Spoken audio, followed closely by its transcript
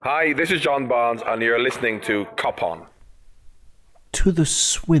Hi, this is John Barnes, and you're listening to Cop On. To the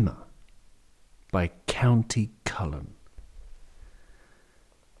Swimmer by County Cullen.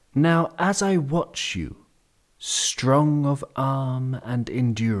 Now, as I watch you, strong of arm and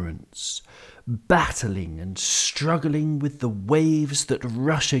endurance, battling and struggling with the waves that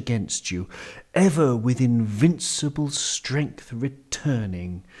rush against you, ever with invincible strength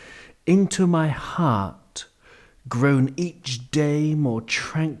returning, into my heart, grown each day more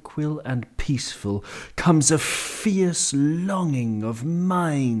tranquil and peaceful, comes a fierce longing of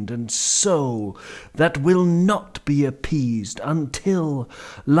mind and soul that will not be appeased until,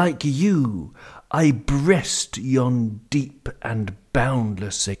 like you, I breast yon deep and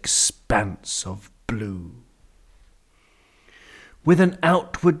boundless expanse of blue. With an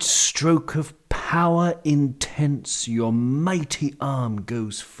outward stroke of power intense, your mighty arm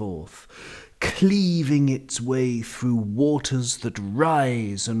goes forth, cleaving its way through waters that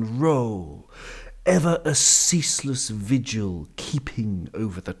rise and roll, ever a ceaseless vigil keeping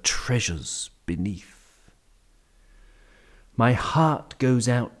over the treasures beneath. My heart goes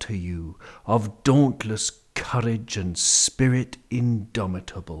out to you, of dauntless courage and spirit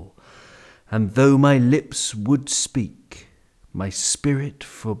indomitable, and though my lips would speak, my spirit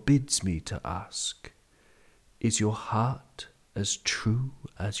forbids me to ask, is your heart as true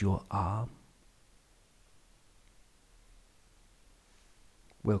as your arm?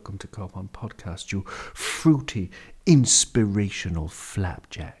 Welcome to Cop On Podcast, you fruity, inspirational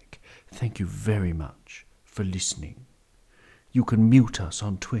flapjack. Thank you very much for listening. You can mute us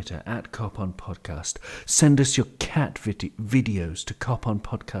on Twitter at Cop On Podcast. Send us your cat videos to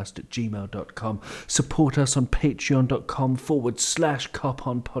coponpodcast@gmail.com. Support us on patreon.com/Cop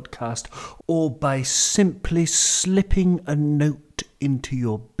On Podcast, or by simply slipping a note into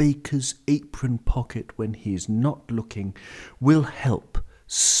your baker's apron pocket when he is not looking will help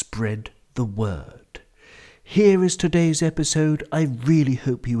spread the word. Here is today's episode. I really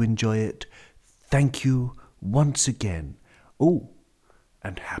hope you enjoy it. Thank you once again. Oh,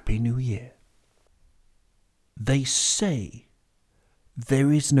 and Happy New Year. They say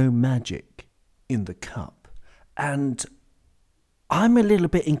there is no magic in the cup, and I'm a little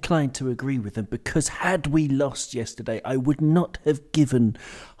bit inclined to agree with them, because had we lost yesterday, I would not have given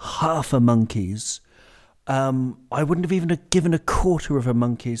half a monkey's. I wouldn't have even given a quarter of a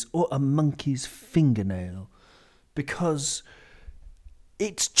monkey's or a monkey's fingernail, because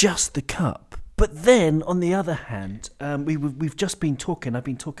it's just the cup. But then, on the other hand, we've just been talking. I've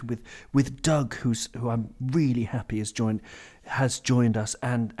been talking with Doug, who I'm really happy has joined us,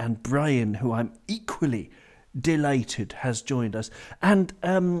 and Brian, who I'm equally delighted has joined us. And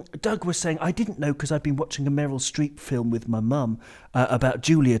Doug was saying, I didn't know, because I've been watching a Meryl Streep film with my mum about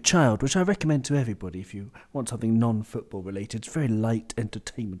Julia Child, which I recommend to everybody if you want something non-football related. It's very light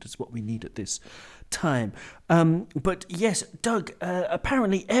entertainment. It's what we need at this time. But yes, Doug,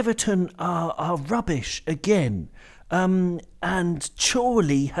 apparently Everton are rubbish again. And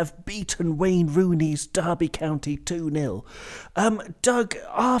Chorley have beaten Wayne Rooney's Derby County 2-0. Doug,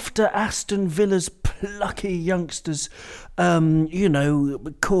 after Aston Villa's plucky youngsters,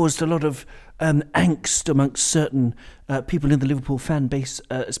 caused a lot of angst amongst certain people in the Liverpool fan base,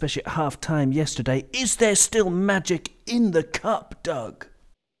 especially at half-time yesterday, is there still magic in the cup, Doug?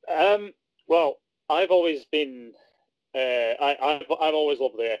 Well, I've always been, I've always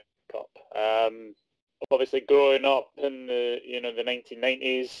loved the FA Cup. Obviously, growing up in the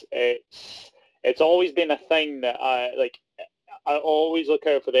 1990s, it's always been a thing that I always look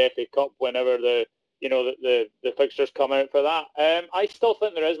out for the FA Cup whenever the fixtures come out for that. I still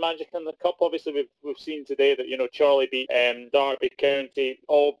think there is magic in the cup. Obviously, we've seen today that Charlie beat Derby County,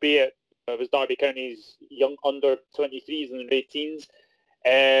 albeit it was Derby County's young under 23s and under 18s.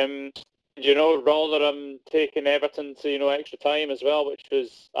 Rotherham taking Everton to extra time as well, which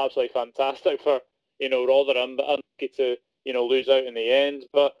was absolutely fantastic for Rotherham, but unlucky to lose out in the end.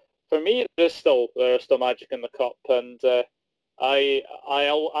 But for me, there is still magic in the cup, and I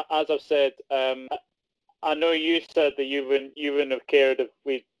as I've said, I know you said that you wouldn't have cared if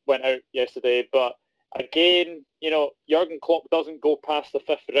we went out yesterday, but again, Jurgen Klopp doesn't go past the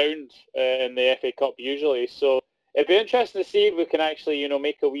fifth round in the FA Cup usually, so it'd be interesting to see if we can actually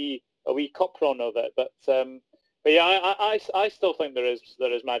make a wee cup run of it. But yeah, I still think there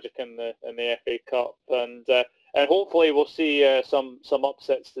is magic in the FA Cup, and hopefully we'll see some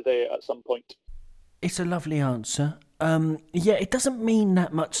upsets today at some point. It's a lovely answer. Yeah, it doesn't mean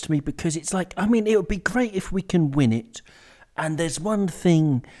that much to me, because it's like, it would be great if we can win it. And there's one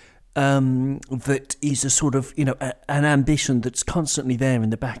thing that is a sort of, an ambition that's constantly there in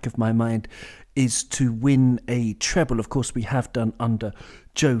the back of my mind, is to win a treble. Of course, we have done under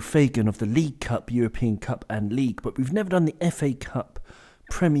Joe Fagan of the League Cup, European Cup and League, but we've never done the FA Cup,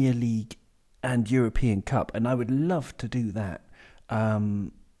 Premier League and European Cup, and I would love to do that.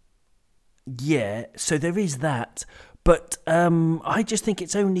 So there is that, but I just think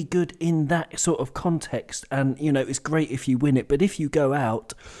it's only good in that sort of context, and, it's great if you win it, but if you go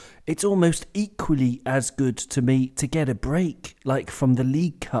out, it's almost equally as good to me to get a break, like from the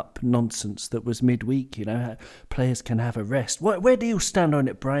League Cup nonsense that was midweek. Players can have a rest. Where do you stand on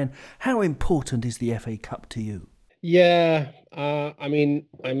it, Brian? How important is the FA Cup to you? Yeah,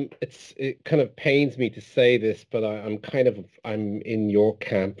 it kind of pains me to say this, but I'm in your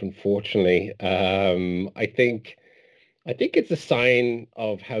camp, unfortunately. I think it's a sign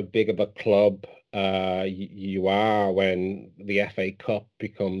of how big of a club you are when the FA Cup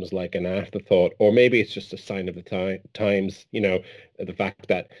becomes like an afterthought, or maybe it's just a sign of the times, the fact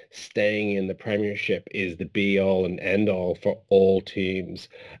that staying in the Premiership is the be all and end all for all teams,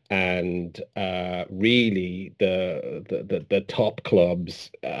 and really the top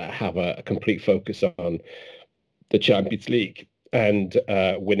clubs have a complete focus on the Champions League and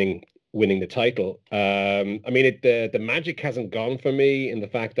winning the title. The magic hasn't gone for me in the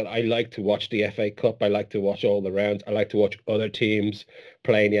fact that I like to watch the FA Cup. I like to watch all the rounds. I like to watch other teams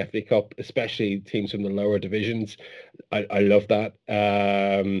play in the FA Cup, especially teams from the lower divisions. I love that.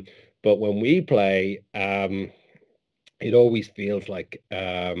 But when we play, it always feels like,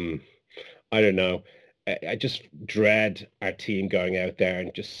 I don't know, I just dread our team going out there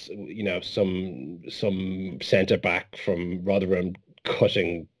and just, some centre back from Rotherham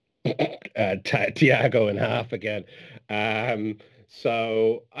cutting Thiago in half again.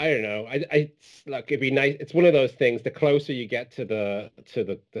 So I don't know. Look, it'd be nice. It's one of those things. The closer you get to the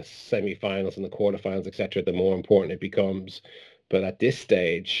semi-finals and the quarterfinals, etc., the more important it becomes. But at this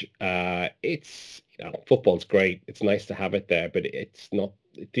stage, it's football's great. It's nice to have it there, but it's not.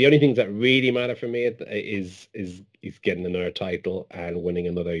 The only things that really matter for me is getting another title and winning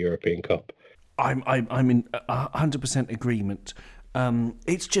another European Cup. I'm in 100% agreement.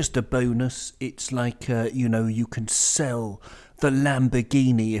 It's just a bonus. It's like, you can sell the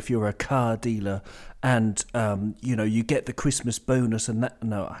Lamborghini if you're a car dealer, and, you get the Christmas bonus and that.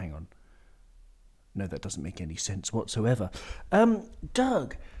 No, hang on. No, that doesn't make any sense whatsoever.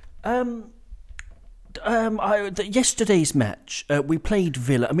 Doug, yesterday's match, we played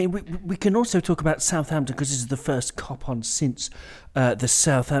Villa. I mean, we can also talk about Southampton because this is the first cop-on since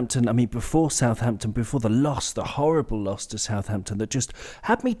before Southampton, before the horrible loss to Southampton that just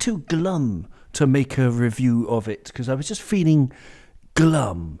had me too glum to make a review of it because I was just feeling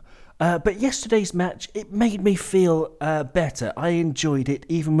glum. But yesterday's match, it made me feel better. I enjoyed it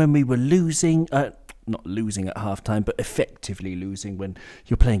even when we were losing. Not losing at halftime, but effectively losing when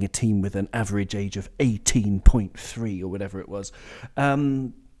you're playing a team with an average age of 18.3 or whatever it was.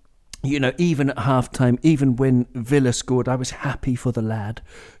 Even at halftime, even when Villa scored, I was happy for the lad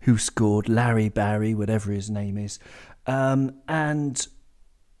who scored, Larry Barry, whatever his name is.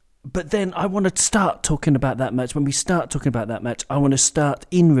 But then I want to start talking about that match. When we start talking about that match, I want to start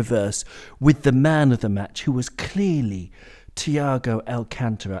in reverse with the man of the match, who was clearly Thiago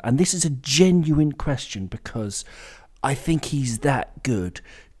Alcantara. And this is a genuine question because I think he's that good.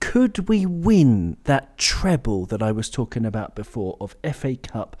 Could we win that treble that I was talking about before of FA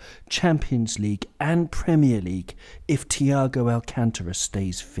Cup, Champions League and Premier League if Thiago Alcantara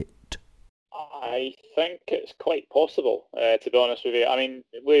stays fit? I think it's quite possible, to be honest with you. I mean,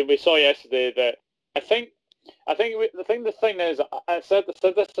 we saw yesterday that the thing is, I said this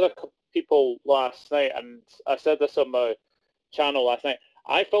to a couple people last night, and I said this on my channel last night.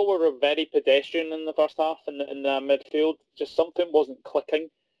 I felt we were very pedestrian in the first half in the midfield. Just something wasn't clicking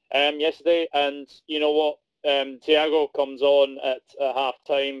yesterday, and you know what? Thiago comes on at half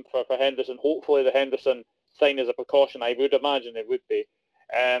time for Henderson. Hopefully the Henderson sign is a precaution. I would imagine it would be.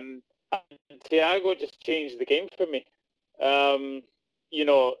 And Thiago just changed the game for me. So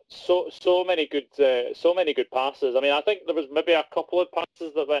many good passes. I mean, I think there was maybe a couple of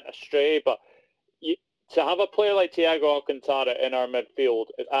passes that went astray, but to have a player like Thiago Alcantara in our midfield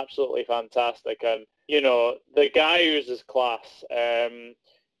is absolutely fantastic. And, the guy uses class. Even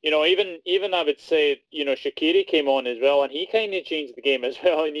I would say, Shaqiri came on as well, and he kind of changed the game as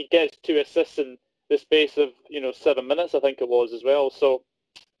well, and he gets 2 assists in the space of, 7 minutes, I think it was as well. So,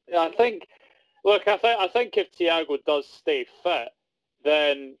 I think if Thiago does stay fit,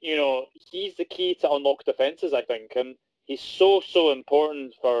 then, he's the key to unlock defences, I think, and he's so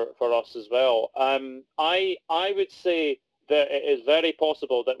important for us as well. I would say that it is very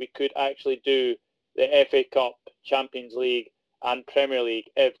possible that we could actually do the FA Cup, Champions League and Premier League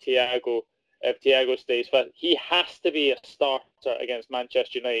if Thiago if Thiago stays fit. He has to be a starter against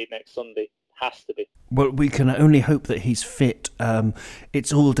Manchester United next Sunday. Has to be. Well, we can only hope that he's fit.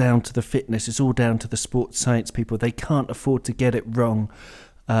 It's all down to the fitness. It's all down to the sports science people. They can't afford to get it wrong,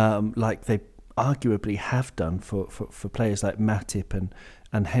 like they arguably have done for players like Matip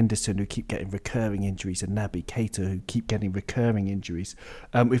and Henderson, who keep getting recurring injuries, and Naby Keita, who keep getting recurring injuries.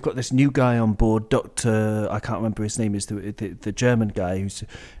 We've got this new guy on board, Dr. I can't remember his name, is the German guy who's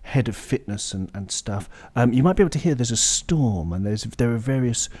head of fitness and stuff. You might be able to hear there's a storm, and there are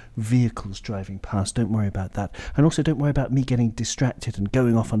various vehicles driving past. Don't worry about that. And also don't worry about me getting distracted and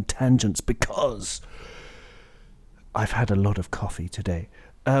going off on tangents, because I've had a lot of coffee today.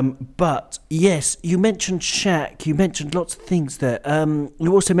 But yes, you mentioned Shaq, you mentioned lots of things there.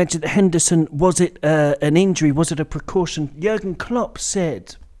 You also mentioned Henderson. Was it an injury? Was it a precaution? Jurgen Klopp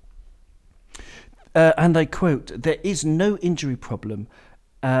said, and I quote, "There is no injury problem.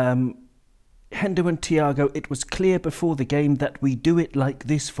 Hendo and Thiago, it was clear before the game that we do it like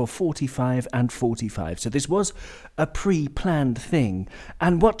this for 45 and 45. So this was a pre-planned thing.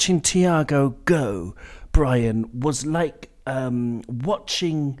 And watching Thiago go, Brian, was like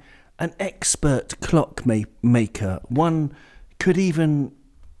watching an expert clockmaker. One could even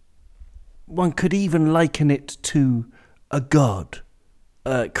liken it to a god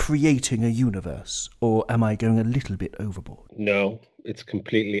creating a universe. Or am I going a little bit overboard? No, it's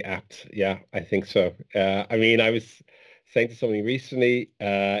completely apt. Yeah, I think so. I mean, I was saying to somebody recently,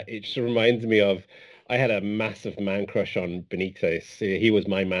 it just reminds me of, I had a massive man crush on Benitez. He was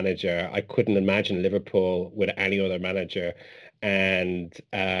my manager. I couldn't imagine Liverpool with any other manager. And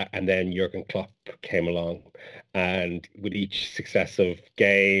then Jurgen Klopp came along, and with each successive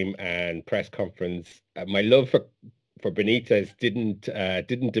game and press conference, my love for Benitez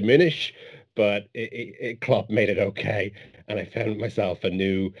didn't diminish, but Klopp made it okay, and I found myself a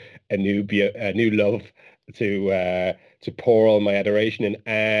new love to pour all my adoration in.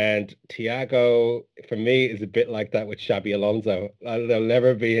 And Thiago, for me, is a bit like that with Xabi Alonso. There'll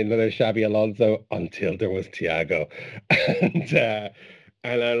never be another Xabi Alonso until there was Thiago.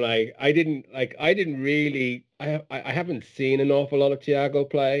 And I'm like, I haven't seen an awful lot of Thiago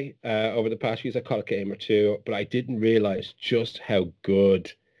play over the past years. I caught a game or two, but I didn't realize just how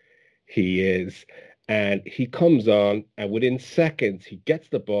good he is. And he comes on, and within seconds, he gets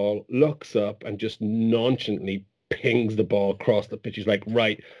the ball, looks up, and just nonchalantly pings the ball across the pitch. He's like,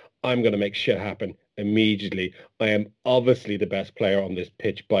 right, I'm going to make shit happen immediately. I am obviously the best player on this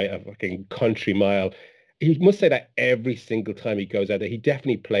pitch by a fucking country mile. He must say that every single time he goes out there. He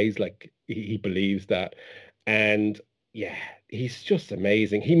definitely plays like he believes that. And yeah, he's just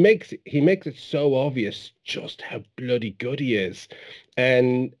amazing. He makes it so obvious just how bloody good he is.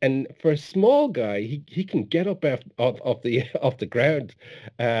 And for a small guy, he can get up off the ground.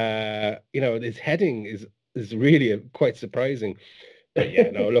 His heading is really quite surprising. But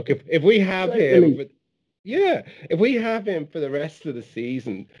yeah, no, look, if we have him, if we have him for the rest of the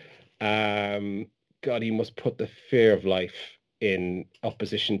season, God, he must put the fear of life in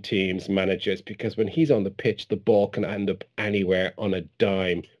opposition teams' managers, because when he's on the pitch, the ball can end up anywhere on a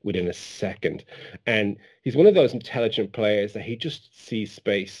dime within a second. And he's one of those intelligent players that he just sees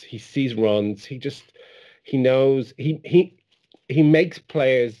space. He sees runs. He knows, he makes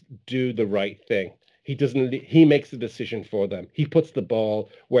players do the right thing. He makes the decision for them. He puts the ball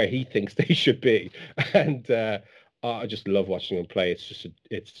where he thinks they should be. And I just love watching him play.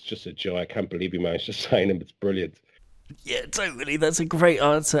 It's just a joy. I can't believe he managed to sign him. It's brilliant. Yeah, totally. That's a great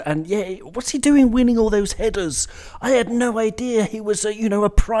answer. And yeah, what's he doing winning all those headers? I had no idea he was a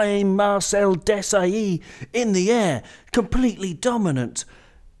prime Marcel Desailly in the air, completely dominant.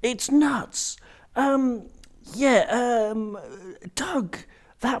 It's nuts. Doug,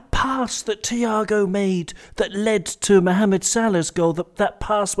 that pass that Thiago made that led to Mohamed Salah's goal, that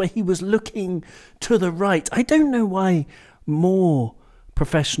pass where he was looking to the right. I don't know why more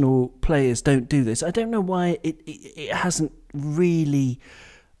professional players don't do this. I don't know why it hasn't really.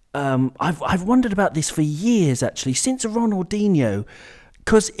 I've wondered about this for years, actually, since Ronaldinho,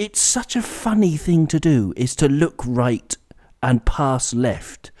 because it's such a funny thing to do, is to look right and pass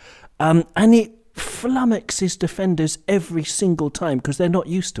left, and it flummoxes defenders every single time because they're not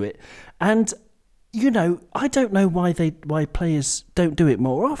used to it. And I don't know why players don't do it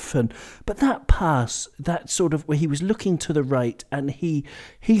more often, but that pass, that sort of where he was looking to the right and he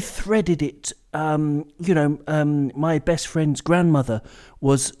threaded it. My best friend's grandmother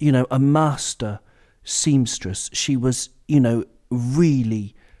was, a master seamstress. She was,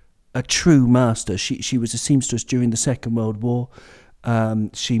 really a true master. She was a seamstress during the Second World War.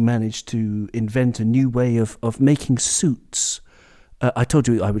 She managed to invent a new way of making suits I told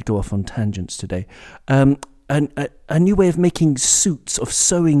you I would go off on tangents today. A new way of making suits, of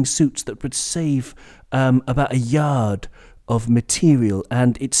sewing suits that would save about a yard of material,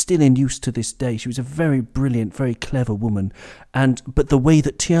 and it's still in use to this day. She was a very brilliant, very clever woman, but the way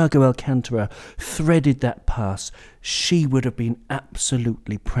that Thiago Alcantara threaded that pass, she would have been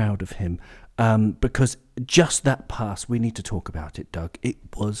absolutely proud of him, because just that pass, we need to talk about it, Doug. It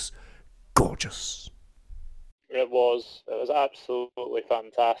was gorgeous. It was absolutely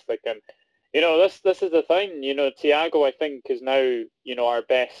fantastic, and this is the thing. Thiago, I think, is now our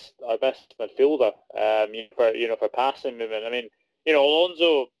best midfielder. For passing movement. I mean,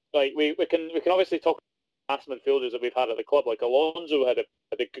 Alonso. Like we can obviously talk about pass midfielders that we've had at the club. Like Alonso had a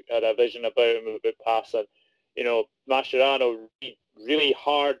vision about him about passing. Mascherano really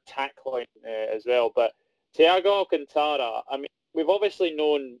hard tackling as well. But Thiago Alcantara. I mean, we've obviously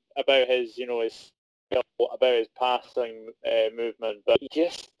known about his about his passing movement, but he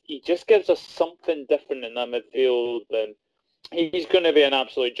just gives us something different in that midfield, and he's going to be an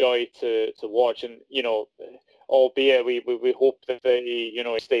absolute joy to watch. And albeit we hope that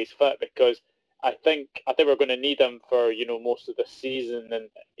he stays fit, because I think we're going to need him for most of the season, and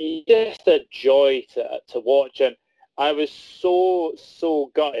he's just a joy to watch. And I was so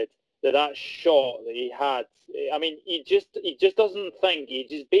gutted that shot that he had. I mean, he just doesn't think. He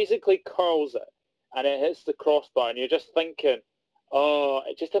just basically curls it, and it hits the crossbar, and you're just thinking, oh,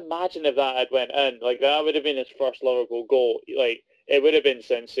 just imagine if that had went in. Like, that would have been his first Liverpool goal. Like, it would have been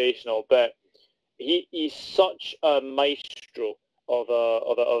sensational. But he's such a maestro of a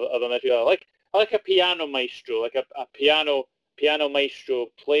midfielder. Like a piano maestro, like a piano maestro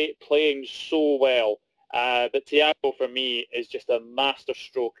playing so well. But Thiago, for me, is just a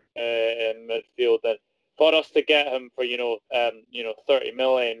masterstroke in midfield. And for us to get him for 30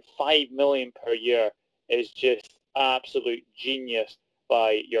 million, 5 million per year is just absolute genius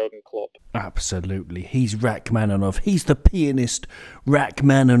by Jurgen Klopp. Absolutely. He's Rachmaninoff. He's the pianist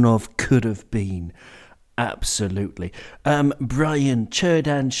Rachmaninoff could have been. Absolutely. Brian,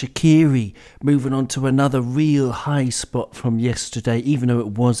 Xherdan Shaqiri, moving on to another real high spot from yesterday, even though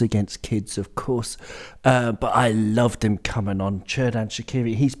it was against kids, of course. But I loved him coming on. Xherdan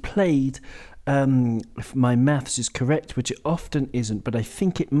Shaqiri, he's played, if my maths is correct, which it often isn't, but I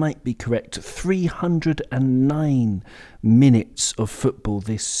think it might be correct, 309 minutes of football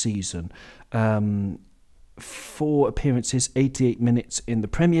this season. 4 appearances, 88 minutes in the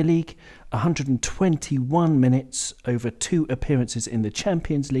Premier League, 121 minutes over 2 appearances in the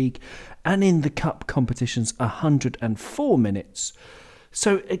Champions League, and in the Cup competitions, 104 minutes.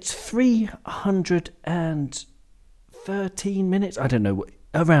 So it's 313 minutes, I don't know,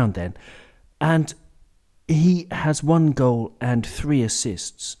 around then. And he has 1 goal and 3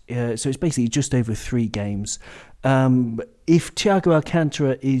 assists. So it's basically just over 3 games. If Thiago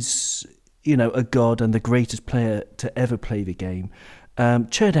Alcantara is, a god and the greatest player to ever play the game,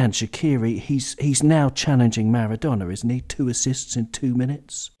 Xherdan Shaqiri, he's now challenging Maradona, isn't he? 2 assists in 2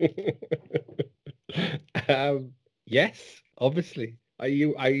 minutes. Yes, obviously. Are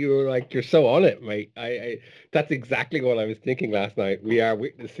you like, you're so on it, mate? I that's exactly what I was thinking last night. We are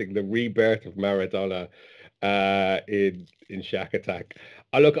witnessing the rebirth of Maradona in Shaq Attack.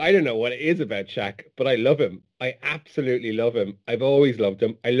 Look, I don't know what it is about Shaq, but I love him. I absolutely love him. I've always loved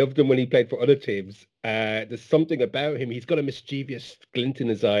him. I loved him when he played for other teams. There's something about him. He's got a mischievous glint in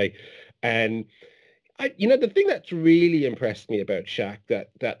his eye, and the thing that's really impressed me about Shaq,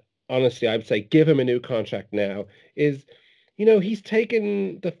 that honestly I would say give him a new contract now, is he's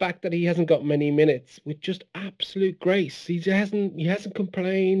taken the fact that he hasn't got many minutes with just absolute grace. He hasn't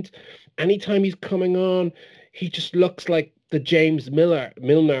complained. Anytime he's coming on, he just looks like the James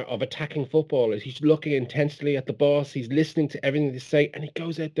Milner of attacking footballers. He's looking intensely at the boss. He's listening to everything they say, and he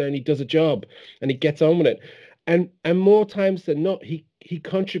goes out there and he does a job and he gets on with it. And more times than not, he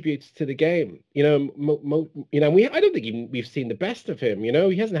contributes to the game. I don't think we've seen the best of him.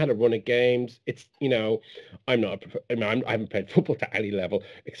 He hasn't had a run of games. It's I haven't played football to any level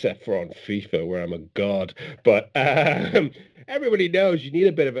except for on FIFA, where I'm a god. But everybody knows you need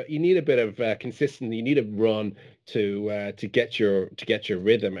a bit of consistency. You need a run to get your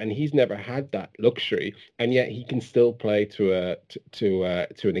rhythm, and he's never had that luxury, and yet he can still play to an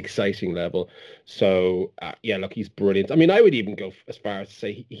exciting level. So look, he's brilliant. I mean, I would even go as far as to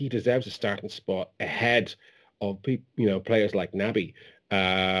say he deserves a starting spot ahead of players like Naby.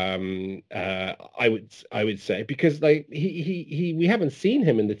 I would say, because like we haven't seen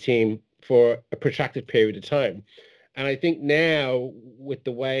him in the team for a protracted period of time, and I think now with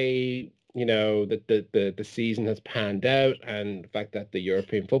the way that the season has panned out, and the fact that the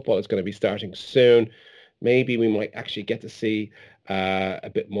European football is going to be starting soon, maybe we might actually get to see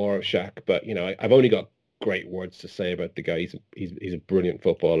a bit more of Shaq. But I've only got great words to say about the guy. He's a brilliant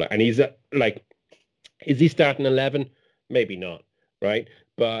footballer, and he's is he starting 11? Maybe not, right?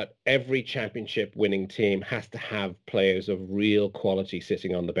 But every championship winning team has to have players of real quality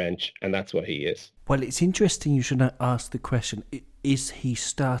sitting on the bench, and that's what he is. Well, it's interesting you should ask the question, is he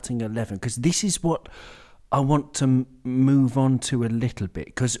starting 11? Because this is what I want to move on to a little bit,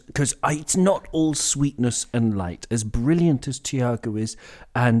 because it's not all sweetness and light. As brilliant as Thiago is,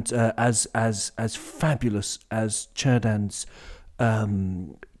 and as fabulous as Cherdan's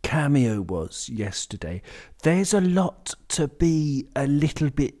cameo was yesterday, there's a lot to be a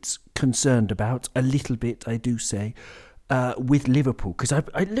little bit concerned about, a little bit, I do say, with Liverpool. Because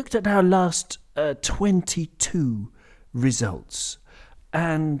I looked at our last 22 results,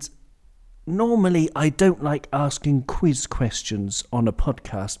 and normally I don't like asking quiz questions on a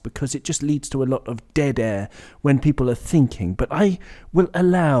podcast because it just leads to a lot of dead air when people are thinking. But I will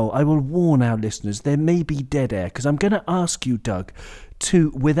warn our listeners, there may be dead air, because I'm going to ask you, Doug,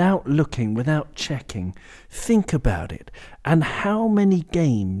 to, without looking, without checking, think about it. And how many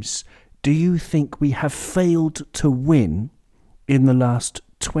games do you think we have failed to win in the last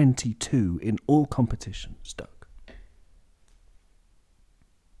 22 in all competitions, Doug?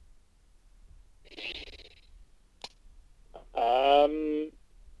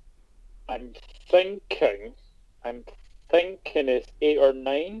 I'm thinking it's 8 or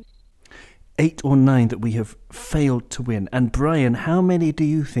 9. 8 or 9 that we have failed to win. And Brian, how many do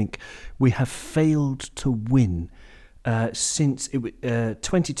you think we have failed to win since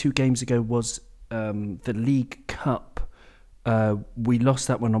 22 games ago was the League Cup? We lost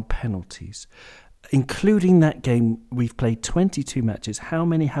that one on penalties. Including that game, we've played 22 matches. How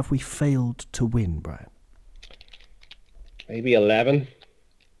many have we failed to win, Brian? Maybe 11.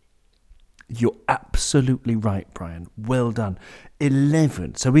 You're absolutely right, Brian. Well done.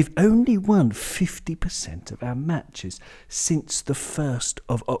 11. So we've only won 50% of our matches since the 1st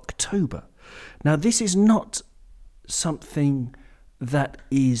of October. Now, this is not something that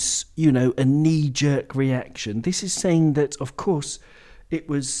is, a knee-jerk reaction. This is saying that, of course, it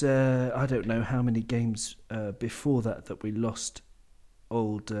was, I don't know how many games before that we lost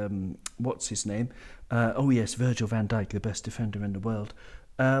old, what's his name? Virgil van Dijk, the best defender in the world.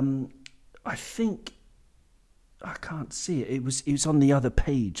 I think, I can't see it. It was on the other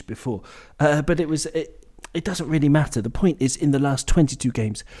page before, but it doesn't really matter. The point is, in the last 22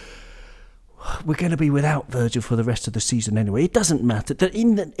 games, we're going to be without Virgil for the rest of the season anyway. It doesn't matter. That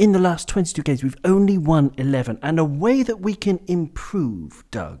in the last 22 games, we've only won 11, and a way that we can improve,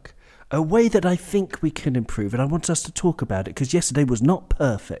 Doug, a way that I think we can improve, and I want us to talk about it because yesterday was not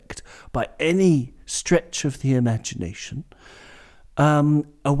perfect by any stretch of the imagination. A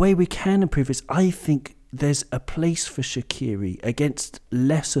way we can improve is, I think there's a place for Shaqiri against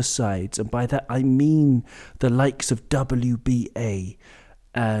lesser sides, and by that I mean the likes of WBA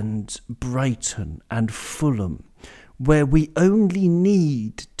and Brighton and Fulham, where we only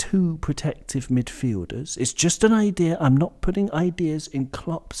need 2 protective midfielders. It's just an idea. I'm not putting ideas in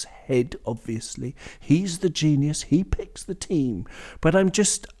Klopp's head, obviously. He's the genius. He picks the team. But I'm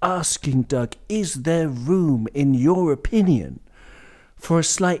just asking, Doug, is there room, in your opinion, for a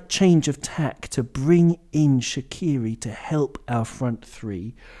slight change of tack to bring in Shaqiri to help our front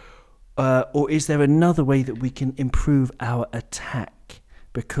three? Or is there another way that we can improve our attack?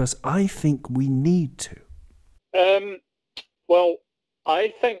 Because I think we need to. Well,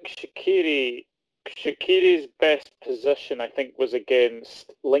 I think Shaqiri's best position, I think, was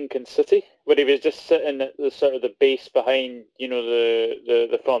against Lincoln City, where he was just sitting at the sort of the base behind,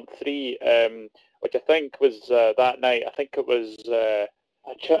 the front three, which I think was that night. I think it was.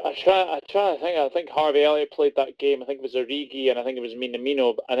 I try to think. I think Harvey Elliott played that game. I think it was Origi, and I think it was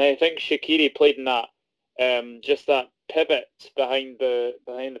Minamino. And I think Shaqiri played in that, just that pivot behind the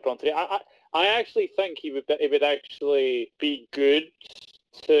front three. I actually think he would actually be good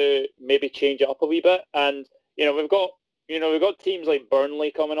to maybe change it up a wee bit. And we've got teams like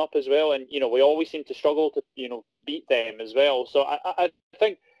Burnley coming up as well, and we always seem to struggle to beat them as well. So I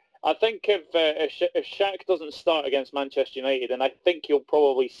think if Shaq doesn't start against Manchester United, then I think you'll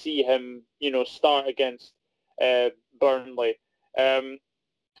probably see him start against Burnley. In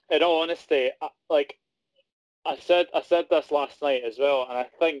all honesty, I said this last night as well, and I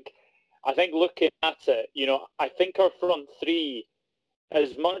think looking at it, I think our front three,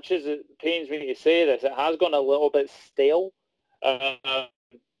 as much as it pains me to say this, it has gone a little bit stale. I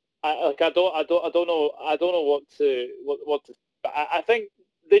don't know what to. I think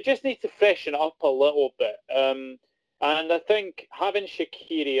they just need to freshen up a little bit. And I think having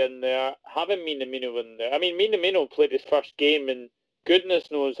Shaqiri in there, having Minamino in there. I mean, Minamino played his first game in goodness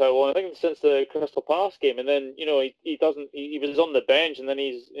knows how long. I think since the Crystal Palace game, and then he doesn't. He was on the bench, and then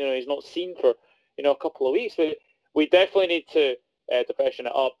he's not seen for a couple of weeks. We definitely need to freshen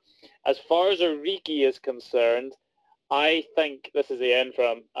it up. As far as Origi is concerned, I think this is the end for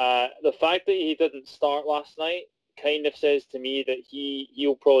him. The fact that he didn't start last night kind of says to me that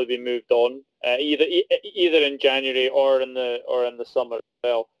he'll probably be moved on either in January or in the summer as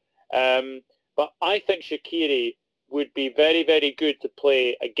well. But I think Shaqiri would be very, very good to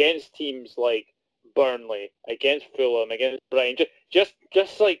play against teams like Burnley, against Fulham, against Brighton, just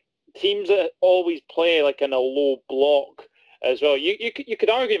like teams that always play like in a low block as well. You could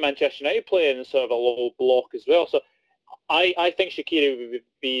argue Manchester United play in sort of a low block as well. So I think Shaqiri would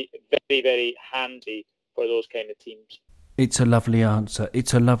be very, very handy for those kind of teams. It's a lovely answer.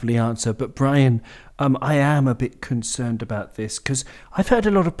 But Brian, I am a bit concerned about this because I've heard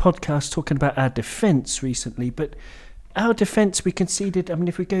a lot of podcasts talking about our defence recently, but our defence, we conceded,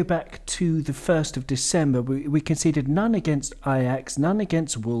 if we go back to the 1st of December, we conceded none against Ajax, none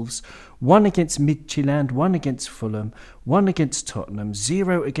against Wolves, 1 against Midtjylland, 1 against Fulham, 1 against Tottenham,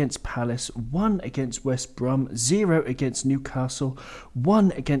 0 against Palace, 1 against West Brom, 0 against Newcastle,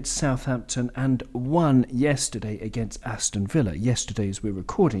 1 against Southampton, and 1 yesterday against Aston Villa. Yesterday as we're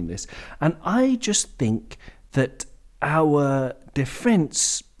recording this. And I just think that our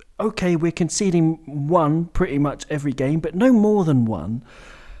defence... Okay, we're conceding 1 pretty much every game, but no more than 1.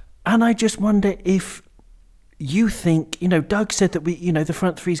 And I just wonder if you think, Doug said that the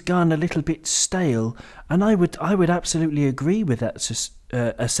front three's gone a little bit stale, and I would absolutely agree with that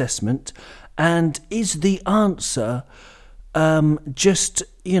assessment. And is the answer just,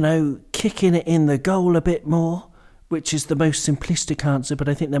 kicking it in the goal a bit more, which is the most simplistic answer, but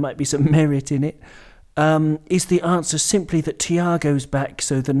I think there might be some merit in it. Is the answer simply that Thiago's back,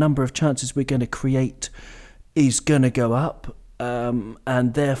 so the number of chances we're going to create is going to go up,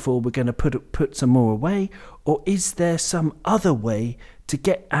 and therefore we're going to put some more away? Or is there some other way to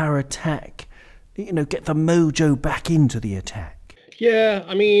get our attack, get the mojo back into the attack? Yeah,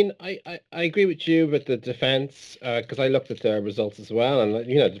 I agree with you with the defence, because I looked at their results as well, and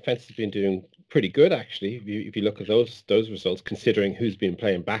defence has been doing pretty good actually. If you look at those results, considering who's been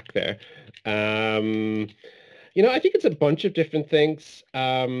playing back there. I think it's a bunch of different things.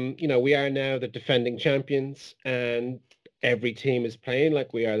 We are now the defending champions, and every team is playing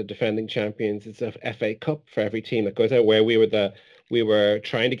like we are the defending champions. It's a FA Cup for every team that goes out, where we were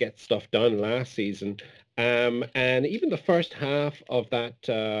trying to get stuff done last season. And even the first half of that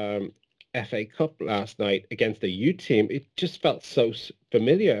FA Cup last night against the youth team, it just felt so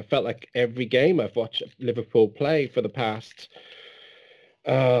familiar. It felt like every game I've watched Liverpool play for the past,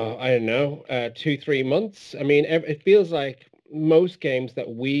 2-3 months. It feels like most games that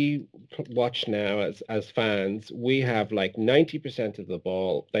we watch now as fans, we have like 90% of the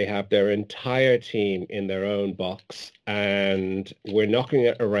ball. They have their entire team in their own box, and we're knocking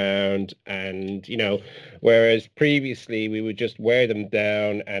it around. And whereas previously we would just wear them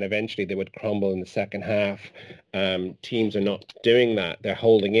down and eventually they would crumble in the second half. Teams are not doing that. They're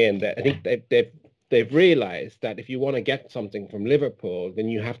holding in. I think they've realised that if you want to get something from Liverpool, then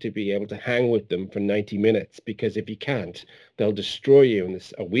you have to be able to hang with them for 90 minutes, because if you can't, they'll destroy you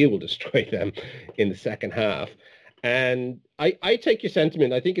or we will destroy them in the second half. And I take your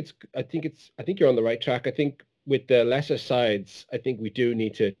sentiment. I think you're on the right track. I think with the lesser sides, I think we do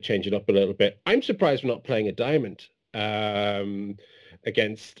need to change it up a little bit. I'm surprised we're not playing a diamond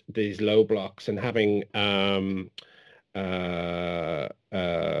against these low blocks and having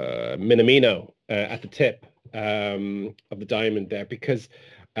Minamino at the tip of the diamond there, because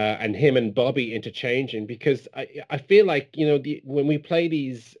and him and Bobby interchanging, because I feel like when we play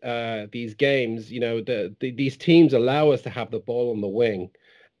these games, these teams allow us to have the ball on the wing,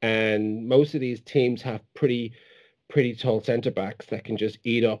 and most of these teams have pretty tall centre backs that can just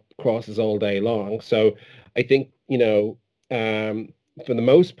eat up crosses all day long. So I think for the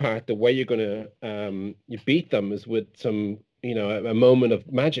most part, the way you're going to you beat them is with some, a moment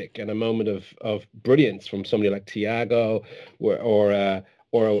of magic and a moment of brilliance from somebody like Thiago, or a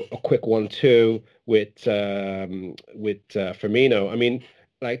quick 1-2 with Firmino.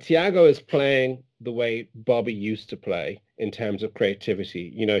 Like Thiago is playing the way Bobby used to play in terms of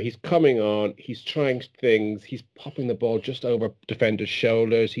creativity. He's coming on, he's trying things, he's popping the ball just over defenders'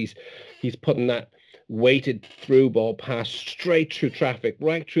 shoulders, he's putting that weighted through ball pass straight through traffic,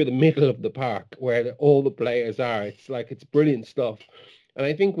 right through the middle of the park where all the players are. It's brilliant stuff. And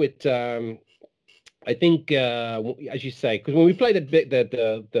I think with as you say, because when we play the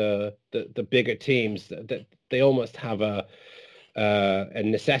bigger teams, they almost have a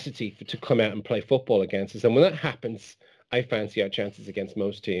necessity to come out and play football against us. And when that happens, I fancy our chances against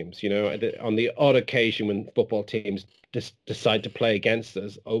most teams. On the odd occasion when football teams decide to play against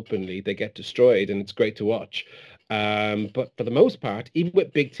us openly, they get destroyed, and it's great to watch. But for the most part, even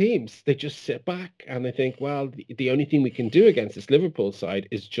with big teams, they just sit back and they think, well, the only thing we can do against this Liverpool side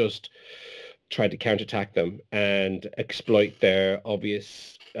is just try to counterattack them and exploit their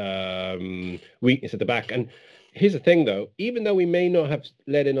obvious weakness at the back. And here's the thing, though. Even though we may not have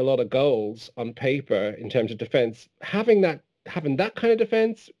let in a lot of goals on paper in terms of defense, having that kind of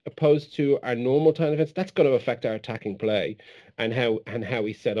defense opposed to our normal time defense, that's going to affect our attacking play and how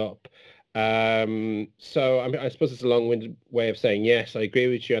we set up. So I suppose it's a long-winded way of saying yes, I agree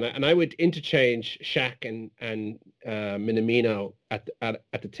with you, and I would interchange Shaq and Minamino at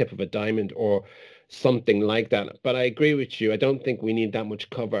the tip of a diamond or something like that. But I agree with you. I don't think we need that much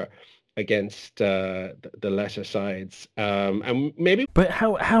cover against the lesser sides, and maybe. But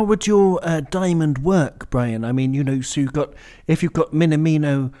how would your diamond work, Brian? I mean, so if you've got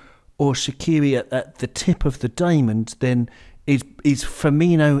Minamino or Shaqiri at the tip of the diamond, then is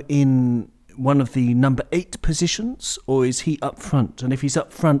Firmino in one of the number 8 positions, or is he up front? And if he's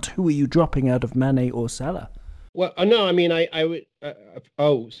up front, who are you dropping out of Mane or Salah? Well, no, I mean, I would.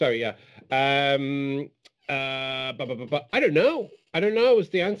 Sorry, yeah. But I don't know. I don't know is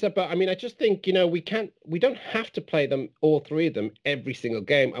the answer, but I mean, I just think, we don't have to play them, all three of them, every single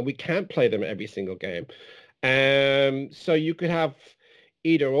game, and we can't play them every single game. So you could have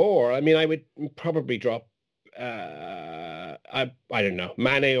either or. I mean, I would probably drop, I don't know,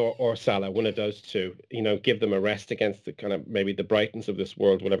 Mane or Salah, one of those two, give them a rest against the kind of maybe the Brightons of this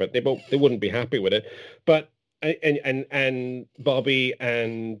world, whatever. They wouldn't be happy with it, but and Bobby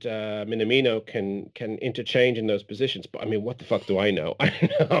and Minamino can interchange in those positions. But I mean, what the fuck do I know? I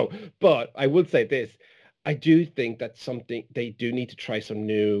don't know. But I would say this. I do think that's something they do need to try some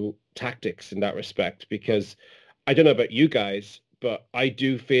new tactics in that respect, because I don't know about you guys, but I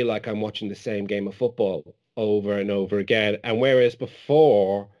do feel like I'm watching the same game of football over and over again. And whereas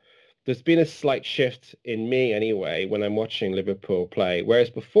before, there's been a slight shift in me anyway when I'm watching Liverpool play.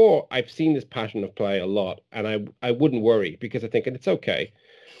 Whereas before, I've seen this pattern of play a lot, and I wouldn't worry because I think it's okay.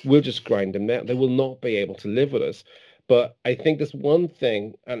 We'll just grind them down. They will not be able to live with us. But I think there's one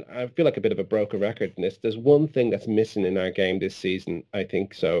thing, and I feel like a bit of a broken record in this. There's one thing that's missing in our game this season, I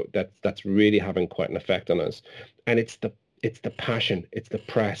think, so that's really having quite an effect on us, and it's the passion, it's the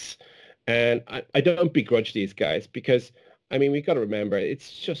press, and I don't begrudge these guys because. I mean, we've got to remember,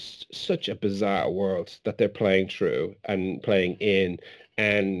 it's just such a bizarre world that they're playing through and playing in.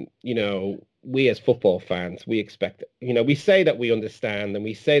 And, we as football fans, we expect, we say that we understand and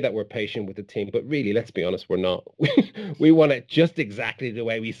we say that we're patient with the team, but really, let's be honest, we're not. We want it just exactly the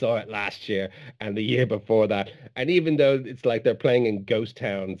way we saw it last year and the year before that. And even though it's like they're playing in ghost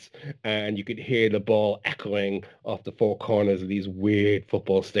towns and you could hear the ball echoing off the four corners of these weird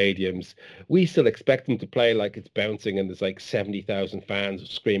football stadiums, we still expect them to play like it's bouncing and there's like 70,000 fans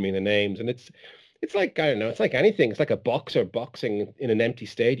screaming the names. And it's like, I don't know, it's like anything. It's like a boxer boxing in an empty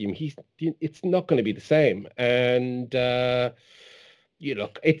stadium. It's not going to be the same. And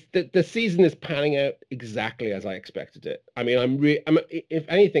look, it's the season is panning out exactly as I expected it. I mean, if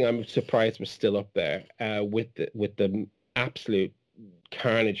anything, I'm surprised we're still up there with the absolute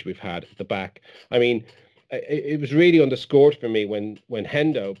carnage we've had at the back. I mean, it was really underscored for me when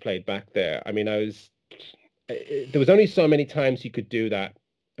Hendo played back there. I mean, there was only so many times you could do that,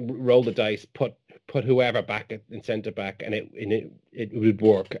 roll the dice, put whoever back in centre back, and it would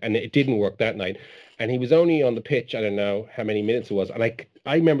work, and it didn't work that night. And he was only on the pitch, I don't know how many minutes it was, and I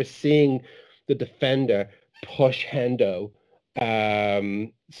remember seeing the defender push Hendo,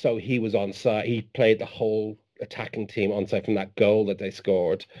 so he was onside. He played the whole attacking team onside from that goal that they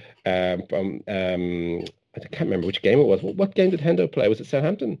scored from I can't remember which game it was. What game did Hendo play? Was it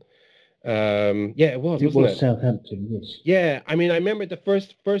Southampton? Yeah, it was. It was Southampton, yes. Yeah, I mean, I remember the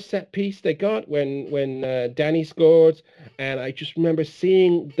first set piece they got when Danny scored, and I just remember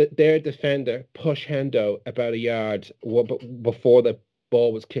seeing their defender push Hendo about a yard before the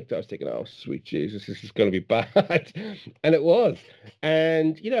ball was kicked. I was thinking, oh, sweet Jesus, this is going to be bad, and it was.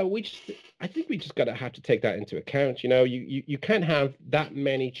 And I think we just have to take that into account. You can't have that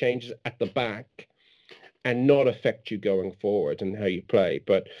many changes at the back and not affect you going forward and how you play,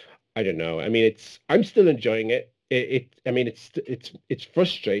 but. I don't know. I mean, I'm still enjoying it. It's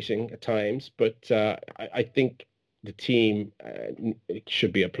frustrating at times, but I think the team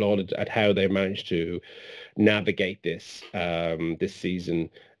should be applauded at how they managed to navigate this season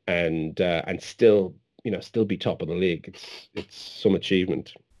and still be top of the league. It's some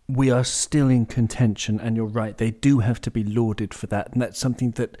achievement. we are still in contention, and you're right, they do have to be lauded for that. And that's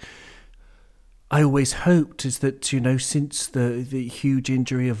something that I always hoped, is that, you know, since the huge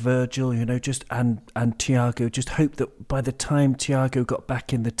injury of Virgil, you know, just and Thiago, just hope that by the time Thiago got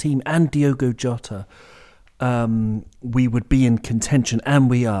back in the team, and Diogo Jota, we would be in contention, and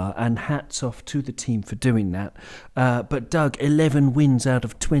we are, and hats off to the team for doing that. But Doug, 11 wins out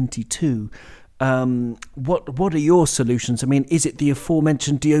of 22. What are your solutions? I mean, is it the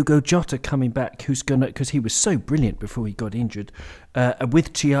aforementioned Diogo Jota coming back, who's gonna, because he was so brilliant before he got injured,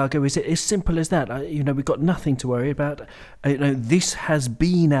 with Thiago? Is it as simple as that? You know, we've got nothing to worry about. You know, this has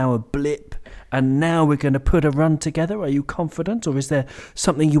been our blip, and now we're going to put a run together. Are you confident, or is there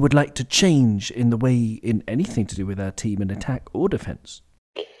something you would like to change in the way, in anything to do with our team in attack or defence?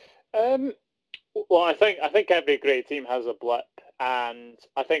 Well, I think every great team has a blip, and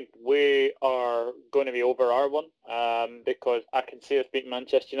I think we are going to be over our one, because I can see us beating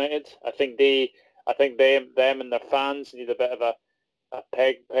Manchester United. I think them and their fans need a bit of a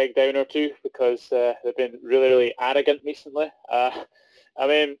peg down or two, because they've been really, really arrogant recently. I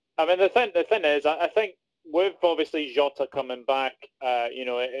mean the thing is, I think with obviously Jota coming back, you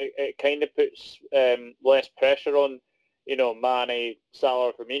know, it kind of puts less pressure on, you know, Mane, Salah,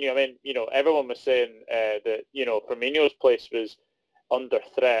 or Firmino. I mean, you know, everyone was saying that, you know, Firmino's place was under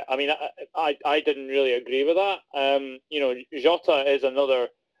threat. I mean, I didn't really agree with that. You know, Jota is another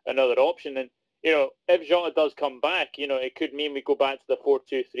option, and, you know, if Jota does come back, you know, it could mean we go back to the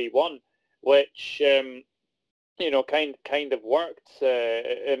 4-2-3-1, which you know, kind of worked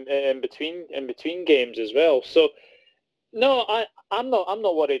in between games as well. So no, I'm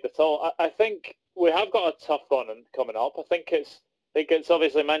not worried at all. I think we have got a tough run coming up. I think it's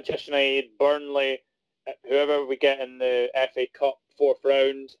obviously Manchester United, Burnley, whoever we get in the FA Cup fourth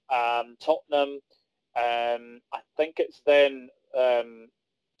round, Tottenham. I think it's then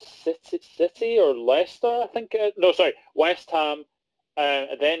City or Leicester. I think West Ham,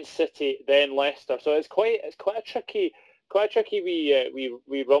 then City, then Leicester. So it's quite a tricky we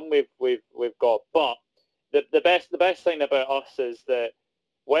run we've got. But the best thing about us is that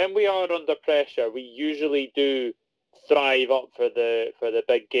when we are under pressure, we usually do thrive up for the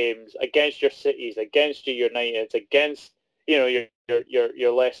big games against your Cities, against your Uniteds, against, you know,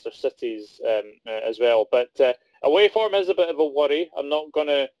 your Leicester Cities as well. But away form is a bit of a worry. I'm not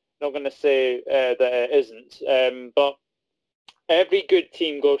gonna say that it isn't. But every good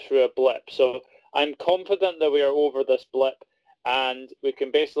team goes through a blip. So I'm confident that we are over this blip, and we can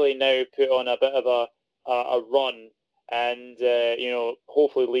basically now put on a bit of a run, and you know,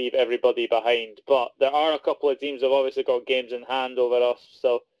 hopefully leave everybody behind. But there are a couple of teams that have obviously got games in hand over us,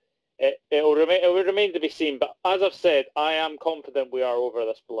 so it will remain to be seen. But as I've said, I am confident we are over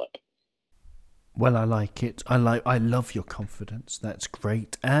this blip. Well, I like it. I love your confidence. That's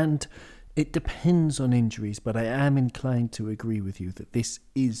great. And it depends on injuries, but I am inclined to agree with you that this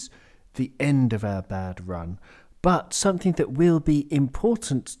is the end of our bad run. But something that will be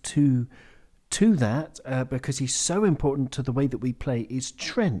important to that, because he's so important to the way that we play, is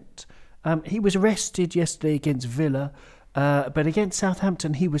Trent. He was rested yesterday against Villa, but against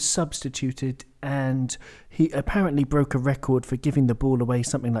Southampton he was substituted, and he apparently broke a record for giving the ball away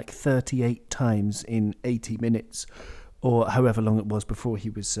something like 38 times in 80 minutes, or however long it was before he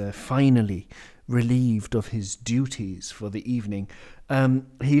was finally relieved of his duties for the evening.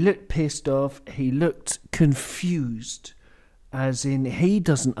 He looked pissed off, he looked confused, as in he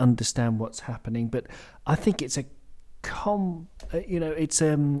doesn't understand what's happening. But I think it's a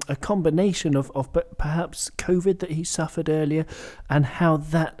combination of but perhaps COVID that he suffered earlier, and how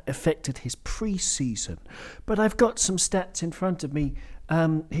that affected his pre-season. But I've got some stats in front of me.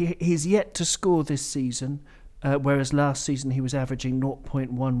 He's yet to score this season, whereas last season he was averaging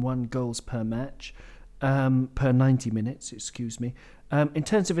 0.11 goals per match, per 90 minutes, excuse me. In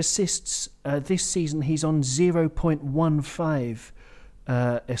terms of assists, this season he's on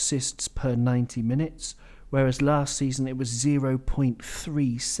 0.15 assists per 90 minutes, whereas last season it was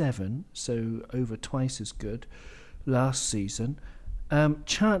 0.37, so over twice as good last season.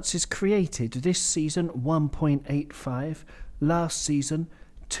 Chances created this season 1.85, last season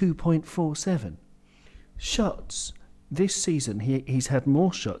 2.47. Shots this season, he's had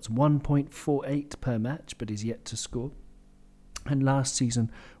more shots, 1.48 per match, but is yet to score. And last season,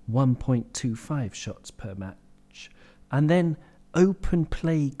 1.25 shots per match. And then open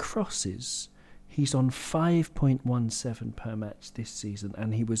play crosses, he's on 5.17 per match this season,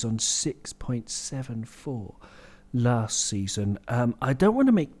 and he was on 6.74 last season. I don't want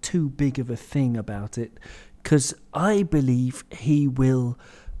to make too big of a thing about it, because I believe he will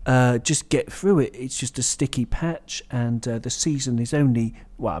just get through it. It's just a sticky patch, and the season is only,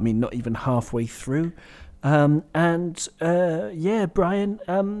 not even halfway through. Brian,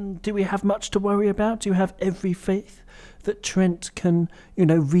 do we have much to worry about? Do you have every faith that Trent can,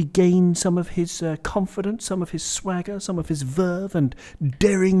 regain some of his confidence, some of his swagger, some of his verve and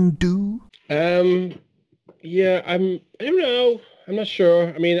daring do? Yeah, I don't know. I'm not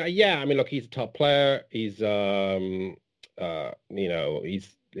sure. Look, he's a top player. He's, he's,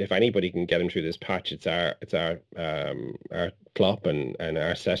 if anybody can get him through this patch, it's our Klopp and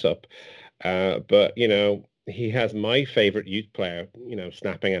our setup. But he has my favorite youth player,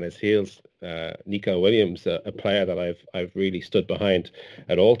 snapping at his heels, Nico Williams, a player that I've really stood behind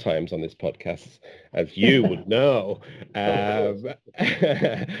at all times on this podcast, as you would know. And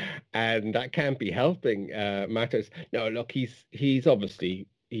that can't be helping matters. No, look, he's obviously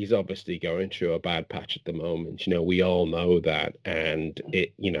going through a bad patch at the moment. We all know that, and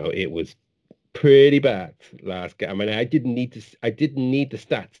it was pretty bad last game. I mean, I didn't need the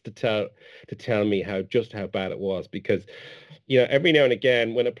stats to tell me how bad it was, because every now and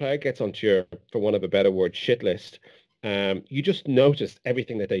again when a player gets onto your, for want of a better word, shit list, you just notice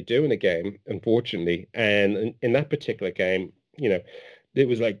everything that they do in a game, unfortunately. And in that particular game, it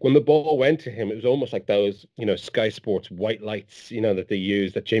was like when the ball went to him, it was almost like those, Sky Sports white lights, that they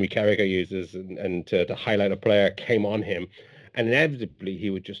use, that Jamie Carragher uses, and to highlight a player came on him. And inevitably, he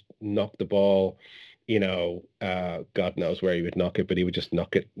would just knock the ball, God knows where he would knock it, but he would just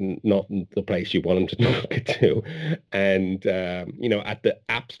knock it not in the place you want him to knock it to. And, at the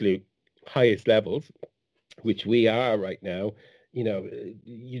absolute highest levels, which we are right now, you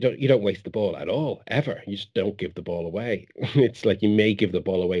don't waste the ball at all, ever. You just don't give the ball away. It's like you may give the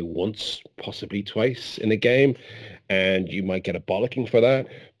ball away once, possibly twice in a game, and you might get a bollocking for that.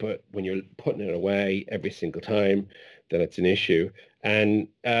 But when you're putting it away every single time, then it's an issue. And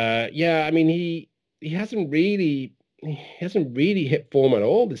he hasn't really hit form at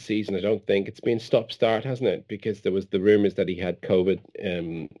all this season. I don't think. It's been stop-start, hasn't it? Because there was the rumors that he had COVID,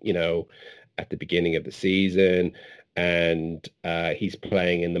 at the beginning of the season, and he's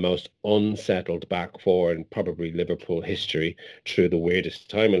playing in the most unsettled back four in probably Liverpool history, through the weirdest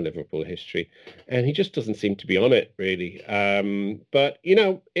time in Liverpool history, and he just doesn't seem to be on it really. But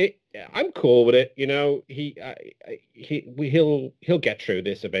I'm cool with it. He'll get through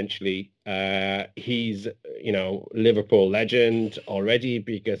this eventually. He's Liverpool legend already,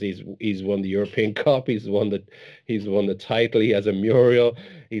 because he's won the European Cup. He's won the title. He has a mural.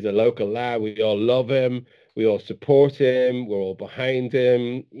 He's a local lad. We all love him. We all support him. We're all behind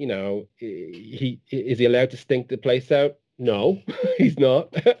him. Is he allowed to stink the place out? No, he's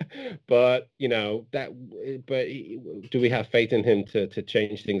not. But do we have faith in him to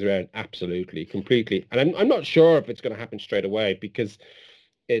change things around? Absolutely, completely. And I'm not sure if it's going to happen straight away, because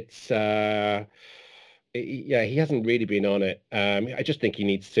it's he hasn't really been on it. I just think he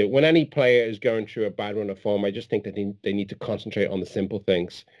needs to. When any player is going through a bad run of form, I just think that they need to concentrate on the simple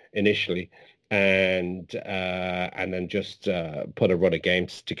things initially, and then just put a run of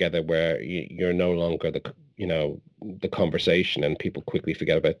games together where you're no longer the conversation, and people quickly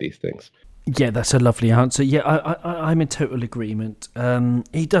forget about these things. Yeah, that's a lovely answer. Yeah, I'm in total agreement.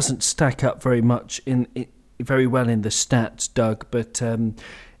 He doesn't stack up very well in the stats, Doug, but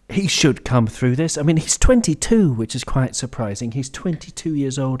he should come through this. I mean, he's 22, which is quite surprising. He's 22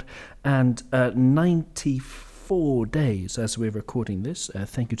 years old and 94 days as we're recording this.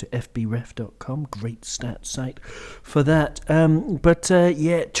 Thank you to fbref.com, great stats site for that.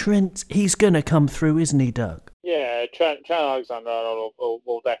 Trent, he's going to come through, isn't he, Doug? Yeah, Trent Alexander-Arnold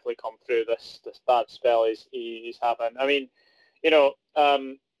will definitely come through this bad spell he's having. I mean,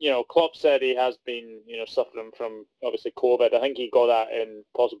 Klopp said he has been, suffering from obviously COVID. I think he got that in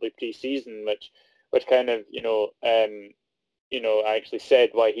possibly pre-season, which kind of, actually said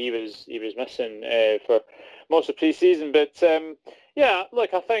why he was missing for most of pre-season. But I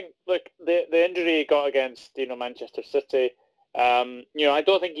think the injury he got against Manchester City. I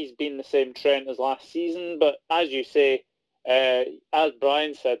don't think he's been the same Trent as last season, but as you say, as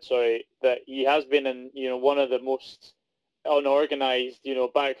Brian said, that he has been in, one of the most unorganized,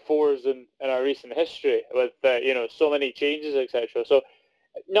 back fours in our recent history with, so many changes, etc. So,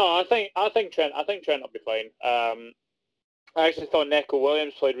 no, I think Trent will be fine. I actually thought Neco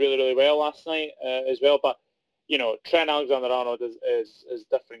Williams played really, really well last night as well, but, Trent Alexander-Arnold is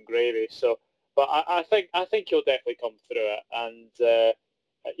different gravy, so. But I think he'll definitely come through it, and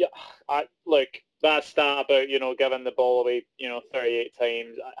that stat about giving the ball away 38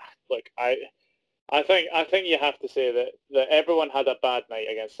 times. I think you have to say that everyone had a bad night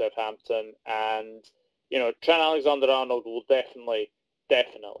against Southampton, and Trent Alexander-Arnold will definitely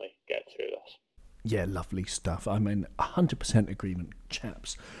definitely get through this. Yeah, lovely stuff. I mean, 100% agreement,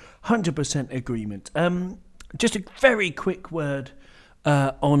 chaps. 100% agreement. Just a very quick word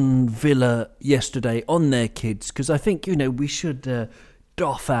on Villa yesterday, on their kids, because I think, we should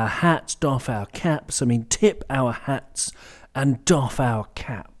doff our hats, doff our caps. I mean, tip our hats and doff our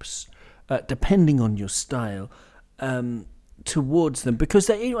caps, depending on your style, towards them, because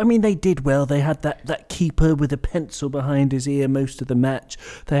they did well. They had that keeper with a pencil behind his ear most of the match.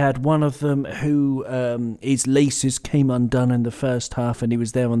 They had one of them who his laces came undone in the first half, and he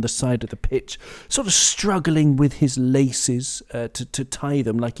was there on the side of the pitch sort of struggling with his laces to tie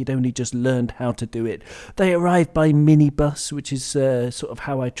them, like he'd only just learned how to do it. They arrived by minibus, which is sort of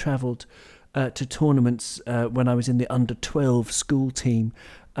how I travelled to tournaments when I was in the under-12 school team,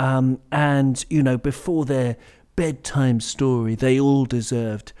 and before their bedtime story, they all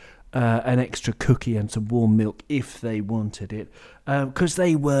deserved an extra cookie and some warm milk if they wanted it, because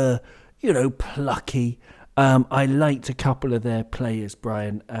they were, plucky. I liked a couple of their players,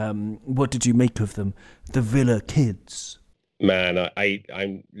 Brian. What did you make of them, the Villa kids? Man,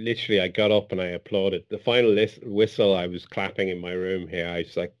 I'm literally, I got up and I applauded. The final whistle, I was clapping in my room here. I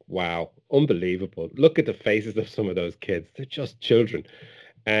was like, wow, unbelievable. Look at the faces of some of those kids. They're just children.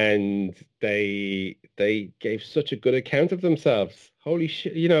 And they gave such a good account of themselves. Holy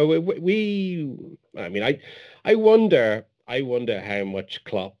shit! I wonder how much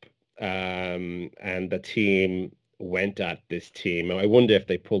Klopp and the team went at this team. I wonder if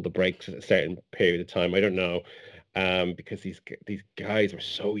they pulled the brakes at a certain period of time. I don't know, because these guys were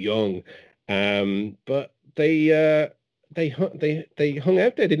so young, but they hung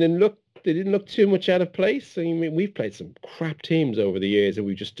out there. They didn't look too much out of place. I mean, we've played some crap teams over the years and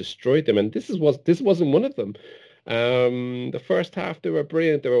we just destroyed them. And this wasn't one of them. The first half, they were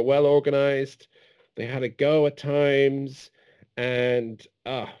brilliant. They were well organized. They had a go at times, and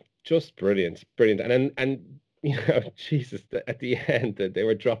just brilliant. And Jesus, at the end, they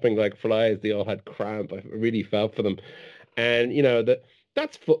were dropping like flies. They all had cramp. I really felt for them. And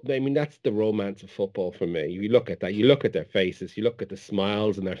that's the romance of football for me. You look at that, you look at their faces, you look at the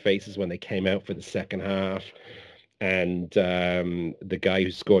smiles on their faces when they came out for the second half, and the guy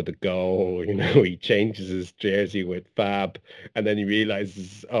who scored the goal, he changes his jersey with Fab, and then he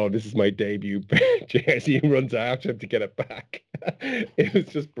realizes, oh, this is my debut jersey, and runs after him to get it back. It was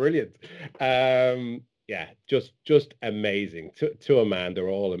just brilliant. Yeah, just amazing. To a man, they're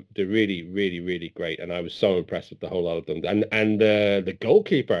really, really, really great, and I was so impressed with the whole lot of them. And the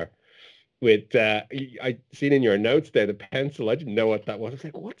goalkeeper with I seen in your notes there the pencil. I didn't know what that was. I was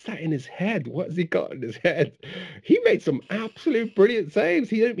like, what's that in his head? What has he got in his head? He made some absolute brilliant saves.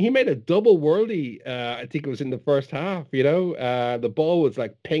 He made a double worldie. I think it was in the first half. The ball was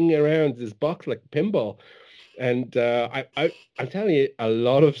like pinging around his box like pinball. And I'm telling you, a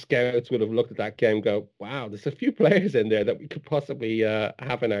lot of scouts would have looked at that game and go, wow, there's a few players in there that we could possibly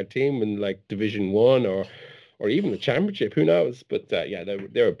have in our team in like Division 1 or even the Championship. Who knows? But yeah,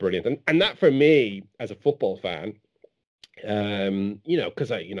 they were brilliant. And that for me, as a football fan,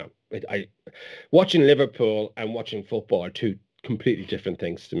 because I watching Liverpool and watching football are two completely different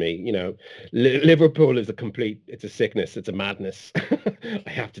things to me. Liverpool is it's a sickness, it's a madness. I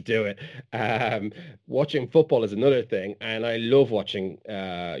have to do it. Watching football is another thing, and I love watching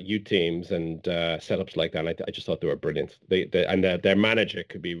youth teams and setups like that. And I just thought they were brilliant. Their manager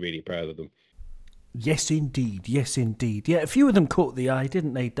could be really proud of them. Yes, indeed. Yes, indeed. Yeah, a few of them caught the eye,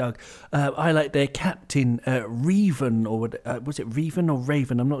 didn't they, Doug? I like their captain, Revan, or was it Revan or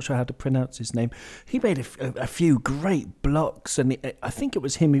Raven? I'm not sure how to pronounce his name. He made a few great blocks, and I think it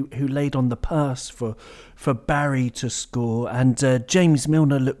was him who laid on the pass for Barry to score. And James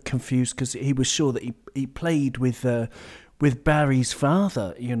Milner looked confused because he was sure that he played with Barry's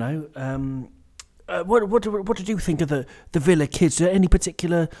father, What did you think of the Villa kids?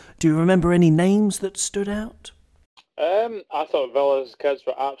 Do you remember any names that stood out? I thought Villa's kids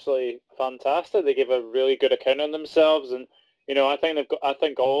were absolutely fantastic. They gave a really good account on themselves, and I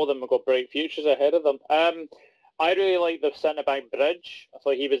think all of them have got bright futures ahead of them. I really liked the centre back Bridge. I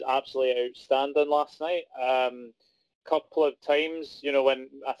thought he was absolutely outstanding last night. Couple of times, when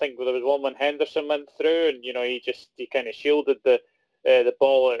I think there was one when Henderson went through, and he kind of shielded the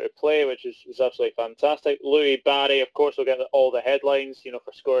ball out of play, which is absolutely fantastic. Louis Barry, of course, will get all the headlines,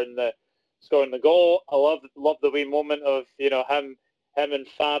 for scoring the goal. I love the wee moment of him and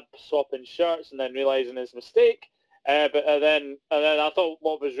Fab swapping shirts and then realizing his mistake. But then I thought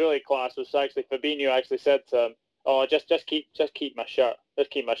what was really class was actually Fabinho actually said to him, "Oh, just keep my shirt.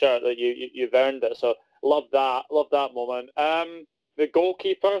 Just keep my shirt. That you've earned it." So love that moment. The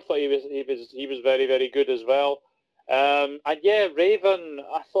goalkeeper, thought he was very, very good as well. And yeah, Raven,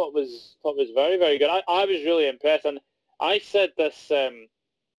 I thought was very, very good. I was really impressed, and I said this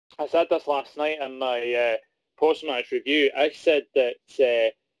last night in my post-match review. I said that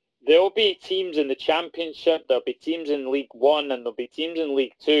there'll be teams in the Championship, there'll be teams in League One, and there'll be teams in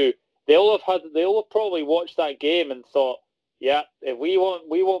League Two. They'll have probably watched that game and thought, yeah, if we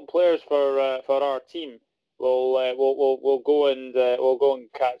want players for our team, we'll go and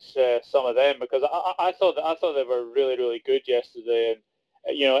catch some of them, because I thought they were really, really good yesterday,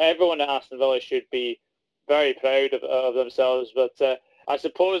 and everyone at Aston Villa should be very proud of themselves. But I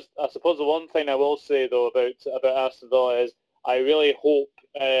suppose the one thing I will say though about Aston Villa is I really hope,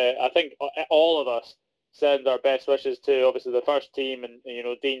 I think all of us send our best wishes to obviously the first team, and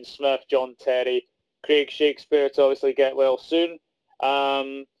Dean Smith, John Terry, Craig Shakespeare to obviously get well soon,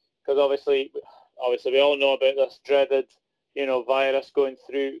 because obviously we all know about this dreaded virus going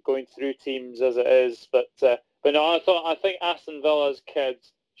through teams as it is. But no, I think Aston Villa's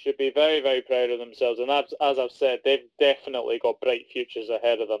kids should be very, very proud of themselves, and as I've said, they've definitely got bright futures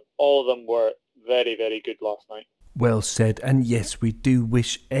ahead of them. All of them were very, very good last night. Well said. And yes, we do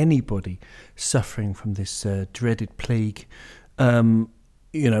wish anybody suffering from this dreaded plague,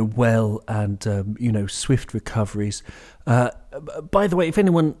 well and, swift recoveries. By the way, if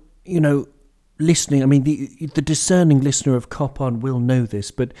anyone, listening, I mean, the discerning listener of Cop On will know this,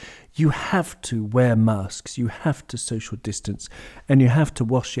 but you have to wear masks, you have to social distance, and you have to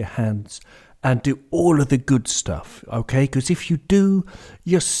wash your hands and do all of the good stuff, okay? Because if you do,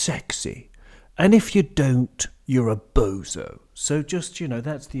 you're sexy. And if you don't, you're a bozo. So just,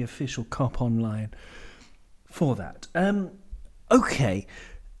 that's the official Cop On line for that. Okay,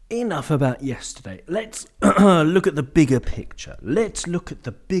 enough about yesterday. Let's look at the bigger picture.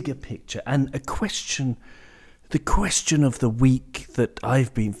 And the question of the week that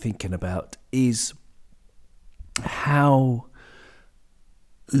I've been thinking about is, how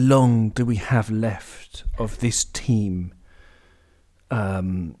long do we have left of this team?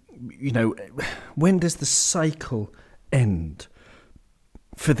 When does the cycle end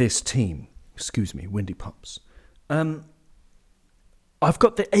for this team? Excuse me, windy pops. I've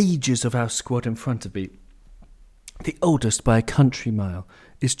got the ages of our squad in front of me. The oldest by a country mile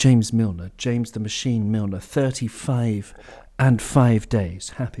is James Milner, James the Machine Milner, 35 and 5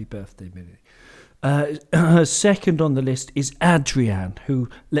 days. Happy birthday, Millie. Second on the list is Adrian, who,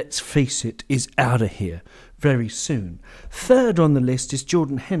 let's face it, is out of here very soon. Third on the list is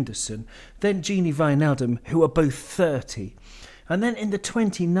Jordan Henderson, then Gini Wijnaldum, who are both 30. And then in the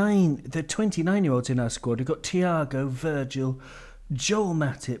 29-year-olds in our squad, we've got Thiago, Virgil, Joel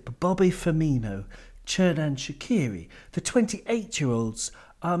Matip, Bobby Firmino, Xherdan Shaqiri. The 28-year-olds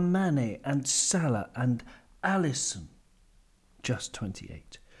are Mane and Salah and Alisson, just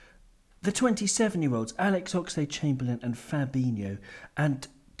 28. The 27-year-olds, Alex Oxlade-Chamberlain and Fabinho, and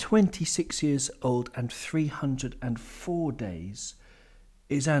 26 years old and 304 days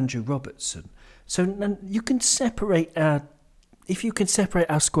is Andrew Robertson. So you can separate our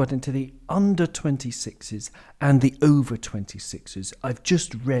squad into the under 26s and the over 26s. I've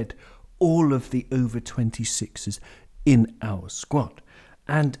just read all of the over 26s in our squad.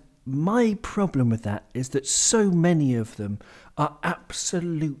 And my problem with that is that so many of them are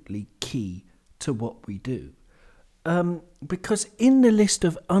absolutely key to what we do. Because in the list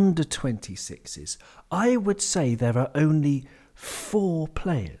of under 26s, I would say there are only 4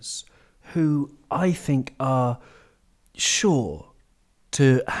 players who I think are sure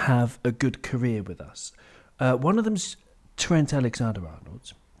to have a good career with us. One of them's Trent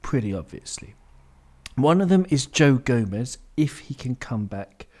Alexander-Arnold, pretty obviously. One of them is Joe Gomez, if he can come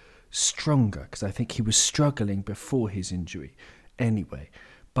back stronger, because I think he was struggling before his injury anyway.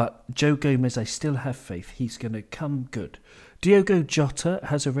 But Joe Gomez, I still have faith he's going to come good. Diogo Jota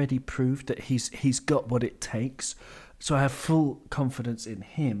has already proved that he's got what it takes, so I have full confidence in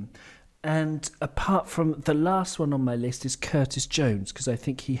him. And apart from the last one on my list is Curtis Jones, because I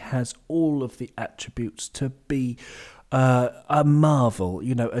think he has all of the attributes to be a marvel,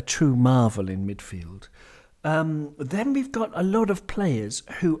 a true marvel in midfield. Then we've got a lot of players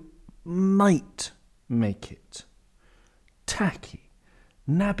who might make it. Taki,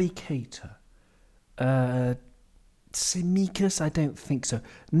 Naby Keita, Tsimikas, I don't think so.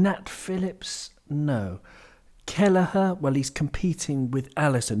 Nat Phillips, no. Kelleher, well, he's competing with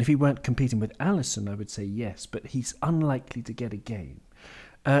Alisson. If he weren't competing with Alisson, I would say yes, but he's unlikely to get a game.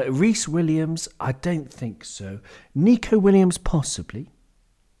 Reece Williams, I don't think so. Nico Williams, possibly.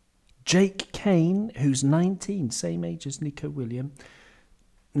 Jake Kane, who's 19, same age as Nico Williams,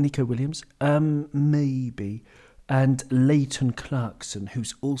 maybe. And Leighton Clarkson,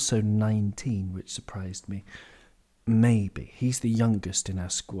 who's also 19, which surprised me. maybe. He's the youngest in our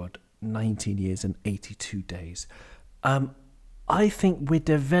squad, 19 years and 82 days. I think we're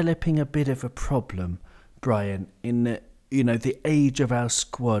developing a bit of a problem, Brian, in the, the age of our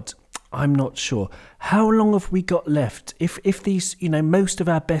squad. I'm not sure. How long have we got left? If these, most of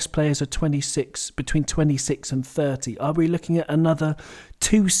our best players are 26, between 26 and 30, are we looking at another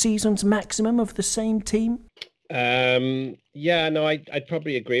 2 seasons maximum of the same team? Yeah, no, I'd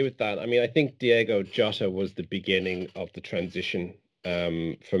probably agree with that. I mean, I think Diego Jota was the beginning of the transition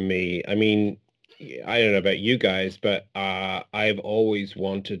for me. I mean, I don't know about you guys, but I've always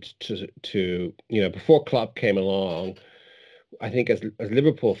wanted to before Klopp came along, I think as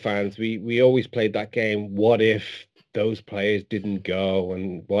Liverpool fans, we always played that game. What if those players didn't go,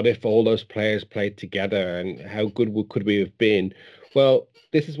 and what if all those players played together, and how good could we have been? Well,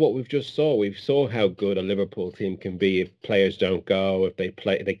 this is what we've just saw. We've saw how good a Liverpool team can be if players don't go, if they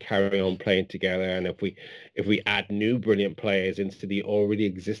carry on playing together, and if we add new brilliant players into the already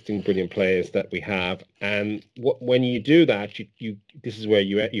existing brilliant players that we have. And when you do that, you this is where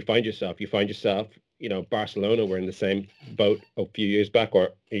you find yourself. Barcelona were in the same boat a few years back, or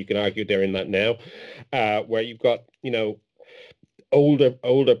you can argue they're in that now, where you've got,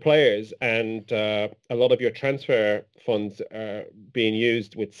 older players, and a lot of your transfer funds are being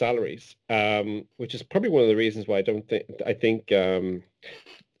used with salaries, which is probably one of the reasons why I think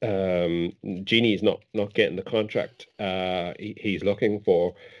Genie is not getting the contract he's looking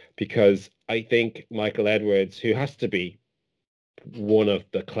for, because I think Michael Edwards, who has to be one of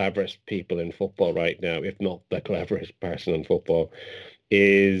the cleverest people in football right now, if not the cleverest person in football,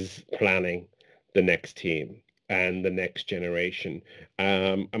 is planning the next team and the next generation.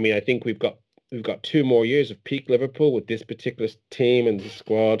 I mean, I think we've got 2 more years of peak Liverpool with this particular team and the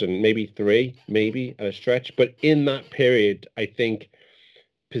squad, and maybe 3, maybe at a stretch. But in that period, I think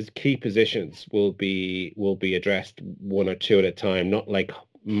key positions will be addressed 1 or 2 at a time, not like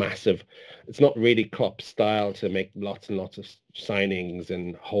massive. It's not really Klopp's style to make lots and lots of signings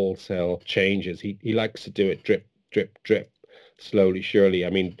and wholesale changes. He likes to do it drip, drip, drip, slowly, surely. I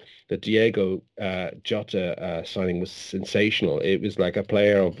mean, the Diego Jota signing was sensational. It was like a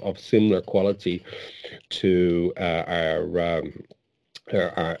player of similar quality to our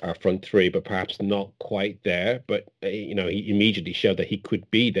front 3, but perhaps not quite there. But he immediately showed that he could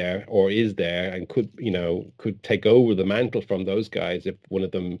be there, or is there, and could take over the mantle from those guys if one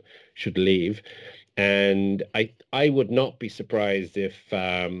of them should leave. And I would not be surprised if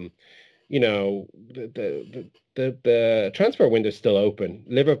the transfer window is still open.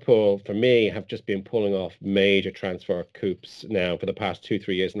 Liverpool, for me, have just been pulling off major transfer coups now for the past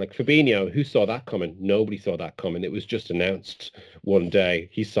 2-3 years. And like Fabinho, who saw that coming? Nobody saw that coming. It was just announced one day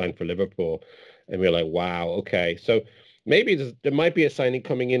he signed for Liverpool, and we're like, wow, okay. So maybe there might be a signing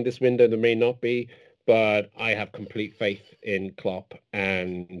coming in this window. There may not be. But I have complete faith in Klopp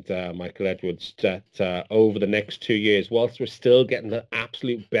and Michael Edwards that over the next 2 years, whilst we're still getting the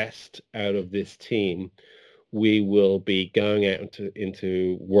absolute best out of this team, we will be going out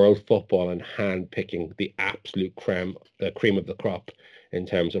into world football and hand-picking the absolute cream of the crop in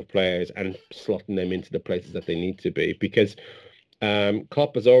terms of players, and slotting them into the places that they need to be. Because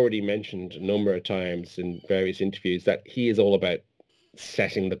Klopp has already mentioned a number of times in various interviews that he is all about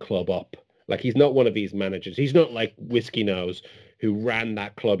setting the club up. Like, he's not one of these managers. He's not like Whiskey Nose, who ran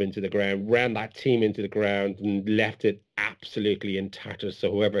that club into the ground, ran that team into the ground, and left it absolutely in tatters.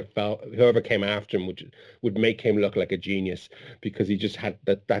 So whoever came after him would make him look like a genius, because he just had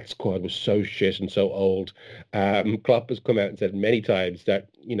that squad was so shit and so old. Klopp has come out and said many times that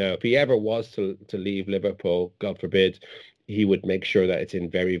if he ever was to leave Liverpool, God forbid, he would make sure that it's in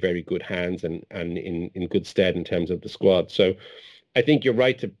very, very good hands and in good stead in terms of the squad. So I think you're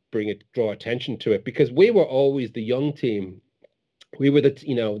right to draw attention to it, because we were always the young team. We were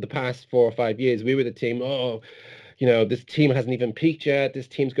the past 4 or 5 years, we were the team. This team hasn't even peaked yet. This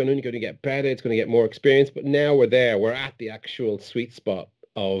team's only going to get better. It's going to get more experience. But now we're there. We're at the actual sweet spot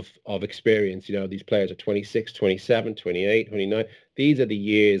of experience. These players are 26, 27, 28, 29. These are the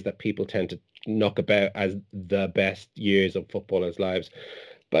years that people tend to knock about as the best years of footballers' lives.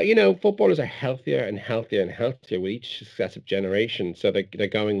 But, footballers are healthier and healthier and healthier with each successive generation. So they're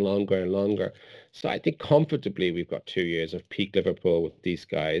going longer and longer. So I think comfortably we've got 2 years of peak Liverpool with these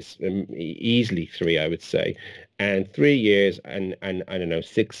guys, easily 3, I would say. And 3 years and I don't know,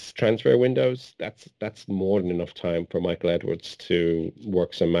 6 transfer windows, that's more than enough time for Michael Edwards to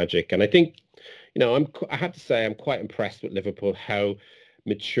work some magic. And I think, I have to say I'm quite impressed with Liverpool, how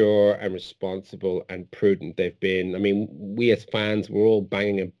mature and responsible and prudent they've been. I mean, we as fans, we're all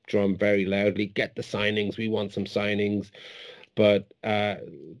banging a drum very loudly. Get the signings. We want some signings. But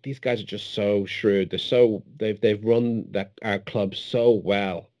these guys are just so shrewd. They've run our club so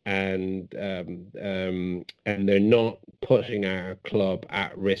well, and they're not putting our club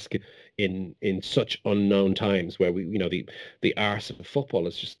at risk in such unknown times where the arse of football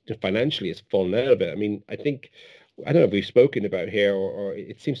is just financially has fallen out of it. I mean, I don't know if we've spoken about here, or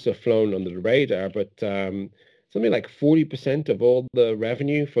it seems to have flown under the radar, but something like 40% of all the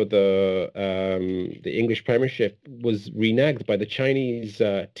revenue for the English Premiership was reneged by the Chinese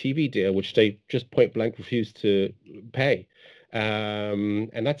TV deal, which they just point blank refused to pay.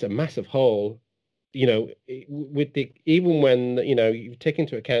 And that's a massive hole. Even when you take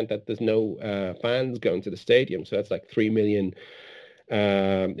into account that there's no fans going to the stadium, so that's like 3 million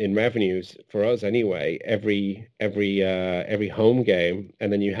in revenues for us anyway, every home game,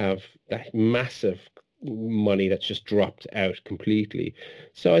 and then you have that massive money that's just dropped out completely.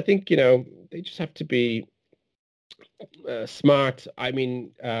 So I think they just have to be smart. I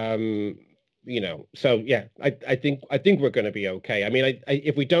mean, so yeah, I think we're going to be okay. I mean,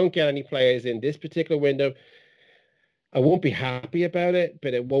 if we don't get any players in this particular window, I won't be happy about it,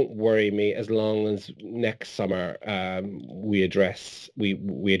 but it won't worry me as long as next summer we address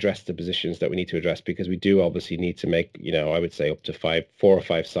the positions that we need to address, because we do obviously need to make, I would say up to 4 or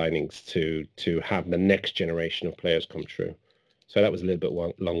 5 signings to have the next generation of players come true. So that was a little bit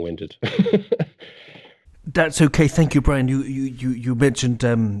long-winded. That's okay. Thank you, Brian. You mentioned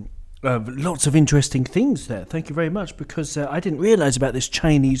lots of interesting things there. Thank you very much, because I didn't realise about this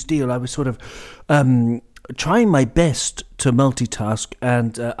Chinese deal. I was sort of trying my best to multitask,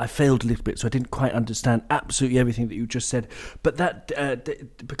 and I failed a little bit, so I didn't quite understand absolutely everything that you just said. But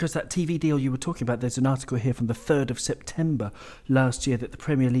because that TV deal you were talking about, there's an article here from the 3rd of September last year that the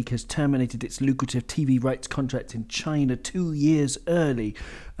Premier League has terminated its lucrative TV rights contract in China 2 years early,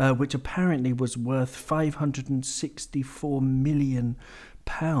 which apparently was worth £564 million.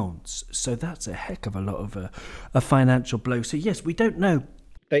 So that's a heck of a lot of a financial blow. So yes, we don't know.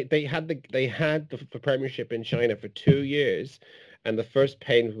 They had the Premiership in China for 2 years, and the first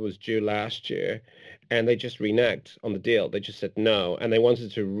payment was due last year, and they just reneged on the deal. They just said no, and they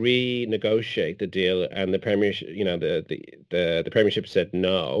wanted to renegotiate the deal, and the Premiership, the Premiership said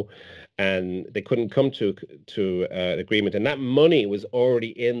no, and they couldn't come to an agreement, and that money was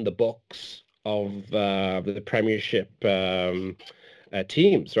already in the books of the Premiership.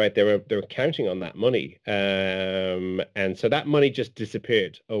 Teams, right? They were counting on that money, and so that money just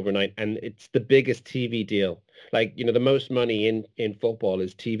disappeared overnight. And it's the biggest TV deal. Like, the most money in football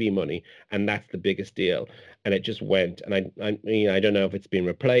is TV money, and that's the biggest deal. And it just went. And I don't know if it's been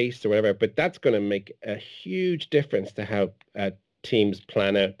replaced or whatever, but that's going to make a huge difference to how teams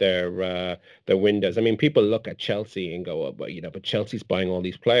plan out their windows. I mean, people look at Chelsea and go, oh, but Chelsea's buying all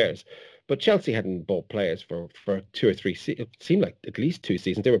these players. But Chelsea hadn't bought players for 2 or 3 seasons. It seemed like at least 2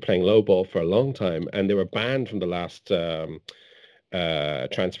 seasons. They were playing low ball for a long time, and they were banned from the last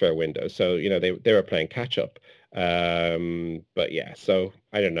transfer window. So they were playing catch up. But yeah, so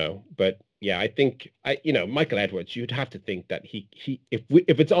I don't know. But yeah, I think Michael Edwards. You'd have to think that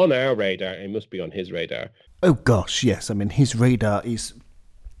if it's on our radar, it must be on his radar. Oh gosh, yes. I mean, his radar is,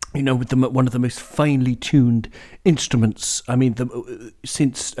 with one of the most finely tuned instruments. I mean,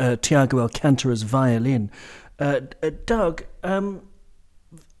 since Thiago Alcantara's violin. Doug,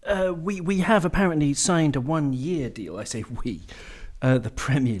 we have apparently signed a 1-year deal. I say we. The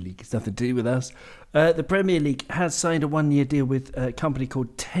Premier League has nothing to do with us. The Premier League has signed a 1-year deal with a company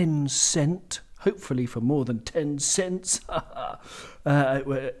called Tencent, hopefully for more than 10 cents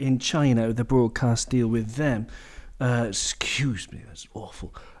in China, the broadcast deal with them. Excuse me, that's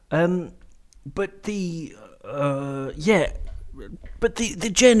awful. But the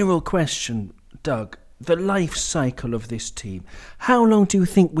general question, Doug, the life cycle of this team, how long do you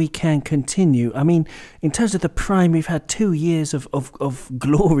think we can continue? I mean, in terms of the prime, we've had 2 years of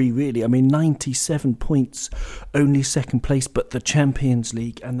glory, really. I mean, 97 points, only second place, but the Champions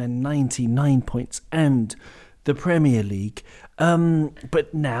League, and then 99 points and the Premier League.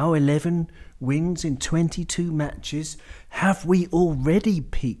 But now 11 wins in 22 matches. Have we already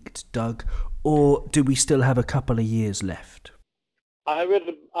peaked, Doug, or do we still have a couple of years left? I would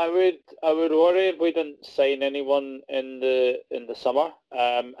worry if we didn't sign anyone in the summer,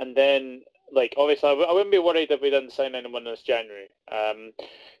 and then obviously I wouldn't be worried if we didn't sign anyone this January,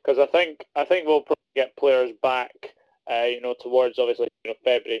 because I think we'll probably get players back, towards obviously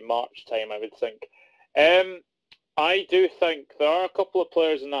February, March time. I would think. I do think there are a couple of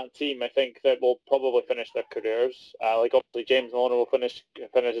players in that team, I think, that will probably finish their careers. Obviously James Milner will finish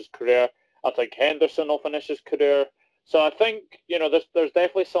his career. I think Henderson will finish his career. So I think, there's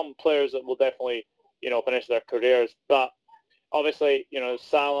definitely some players that will definitely, finish their careers. But obviously,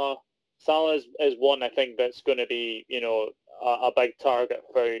 Salah is one I think that's going to be, a big target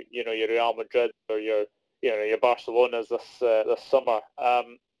for, your Real Madrid or your Barcelona's this summer.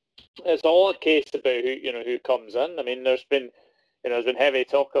 It's all a case about who comes in. I mean, there's been heavy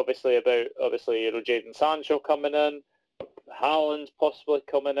talk obviously about Jadon Sancho coming in, Haaland possibly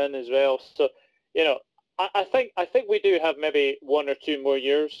coming in as well. So, I think we do have maybe 1 or 2 more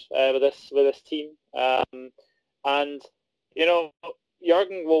years with this team, and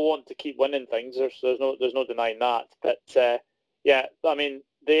Jurgen will want to keep winning things. There's no denying that. But yeah, I mean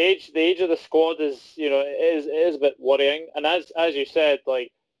the age of the squad is is a bit worrying. And as you said,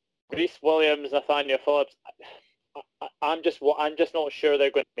 like Reece Williams, Nathaniel Phillips, I'm just not sure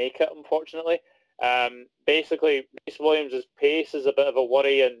they're going to make it, unfortunately. Basically, Reece Williams' pace is a bit of a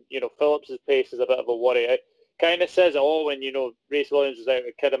worry, and Phillips' pace is a bit of a worry. It kind of says it all when Reece Williams was out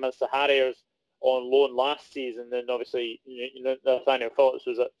with Kidderminster Harriers on loan last season, and obviously Nathaniel Phillips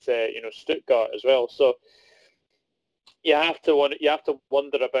was at Stuttgart as well. So you have to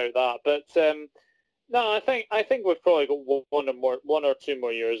wonder about that. But no, I think we've probably got 1 or 2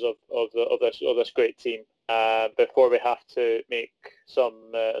 more years of this great team before we have to make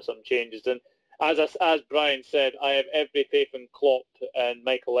some changes. And as Brian said, I have every faith in Klopp and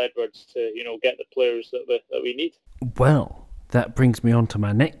Michael Edwards to get the players that we need. Well, that brings me on to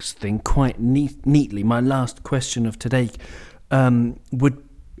my next thing quite neatly. My last question of today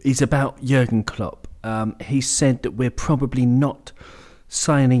is about Jurgen Klopp. He said that we're probably not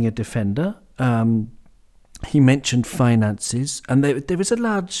signing a defender. He mentioned finances, and there is a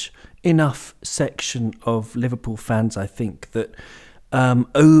large enough section of Liverpool fans, I think, that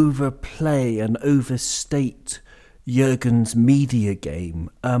overplay and overstate Jurgen's media game.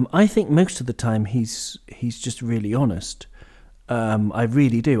 I think most of the time he's just really honest. I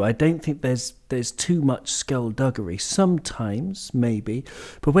really do. I don't think there's too much skullduggery. Sometimes, maybe.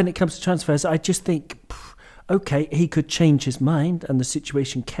 But when it comes to transfers, I just think, okay, he could change his mind and the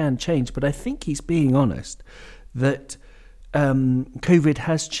situation can change. But I think he's being honest that COVID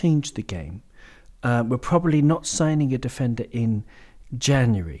has changed the game. We're probably not signing a defender in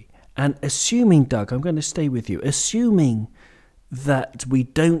January. And assuming, Doug, I'm going to stay with you, assuming that we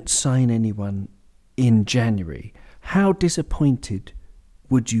don't sign anyone in January, how disappointed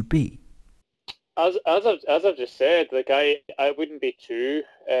would you be? As I've just said, like I wouldn't be too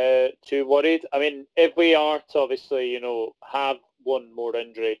worried. I mean, if we are to obviously have one more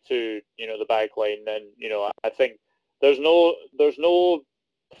injury to the back line, then I think there's no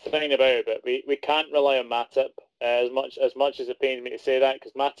thing about it. We can't rely on Matip as much as it pains me to say that,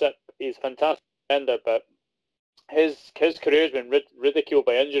 because Matip is a fantastic defender, but his career has been ridiculed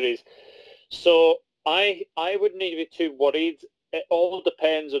by injuries. So I wouldn't need to be too worried. It all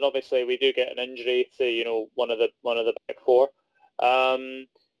depends on, obviously, we do get an injury to one of the back four.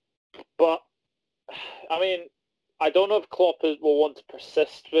 But I mean, I don't know if Klopp will want to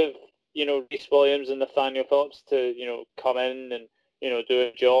persist with Reece Williams and Nathaniel Phillips to come in and do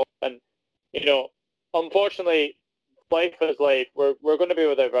a job. And unfortunately, life is life. We're going to be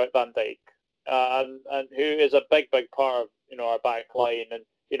without Van Dijk, and who is a big part of our back line, and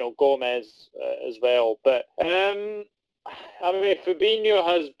Gomez as well. But I mean, Fabinho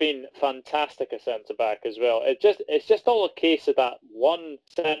has been fantastic at centre back as well. It's just all a case of that one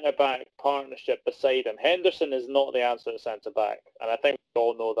centre back partnership beside him. Henderson is not the answer at centre back, and I think we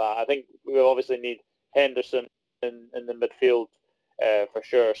all know that. I think we obviously need Henderson in the midfield for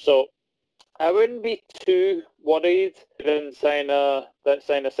sure. So I wouldn't be too worried in sign a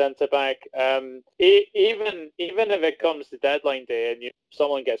centre back. Even if it comes to deadline day and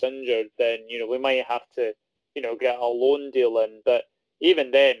someone gets injured, then we might have to get a loan deal in. But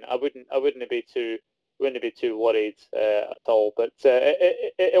even then, I wouldn't be too worried at all. But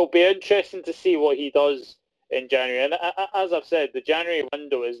it'll be interesting to see what he does in January. And as I've said, the January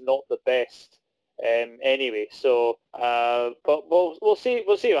window is not the best anyway. So, but we'll see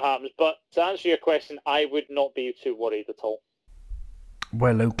what happens. But to answer your question, I would not be too worried at all.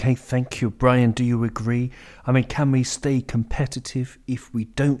 Well, okay, thank you. Brian, do you agree? I mean, can we stay competitive if we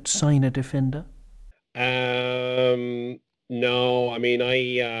don't sign a defender? No, I mean,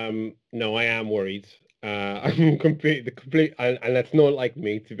 I am worried. I'm complete, and that's not like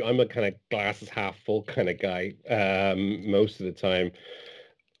me. I'm a kind of glasses half full kind of guy. Most of the time,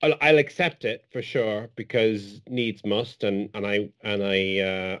 I'll accept it for sure because needs must, and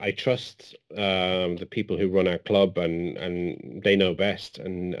I trust the people who run our club, and they know best,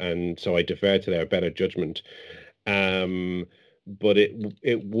 and so I defer to their better judgment. But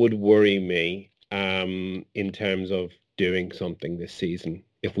it would worry me in terms of doing something this season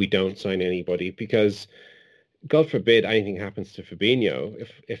if we don't sign anybody, because God forbid anything happens to Fabinho.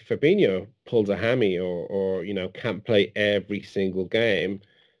 If Fabinho pulls a hammy or can't play every single game,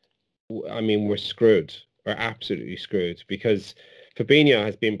 I mean, we're screwed. We're absolutely screwed because Fabinho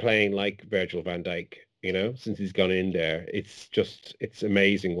has been playing like Virgil van Dijk, since he's gone in there. It's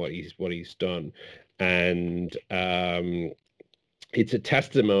amazing what he's done. And it's a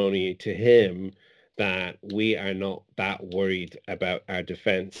testimony to him that we are not that worried about our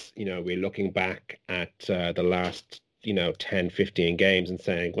defense. We're looking back at the last 10, 15 games and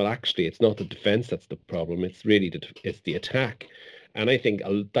saying, well, actually, it's not the defense that's the problem. It's really it's the attack. And I think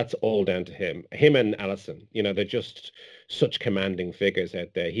that's all down to him and Alisson. They're just such commanding figures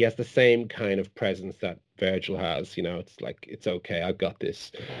out there. He has the same kind of presence that Virgil has. It's like, it's okay, I've got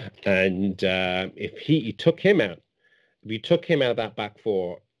this. And if you took him out of that back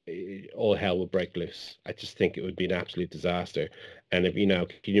four, all hell would break loose. I just think it would be an absolute disaster. And if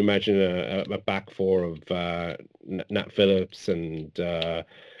can you imagine a back four of Nat Phillips and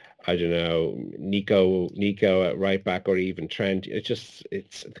I don't know, Nico at right back, or even Trent? It's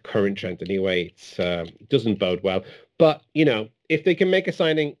the current Trent anyway. It doesn't bode well. But if they can make a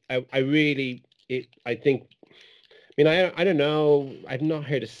signing, I think. I mean, I don't know. I've not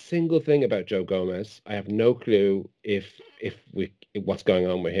heard a single thing about Joe Gomez. I have no clue what's going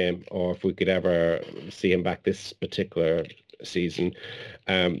on with him, or if we could ever see him back this particular season.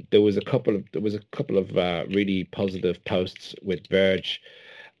 There was a couple of really positive posts with Verge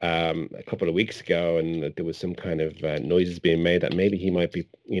a couple of weeks ago, and there was some kind of noises being made that maybe he might be,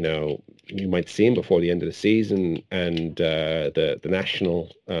 you might see him before the end of the season. And the national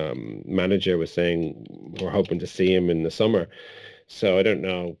manager was saying we're hoping to see him in the summer. So I don't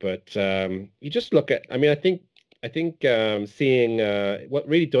know, but you just look at. I mean, I think seeing what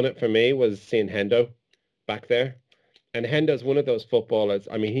really done it for me was seeing Hendo back there. And Hendo's one of those footballers.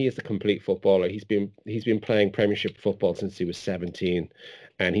 I mean, he is a complete footballer. He's been playing Premiership football since he was 17,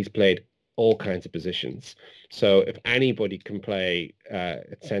 and he's played all kinds of positions. So if anybody can play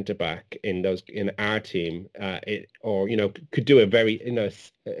at centre back in our team, could do a very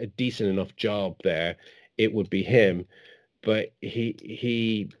a decent enough job there, it would be him. But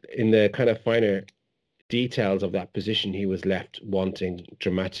he in the kind of finer details of that position, he was left wanting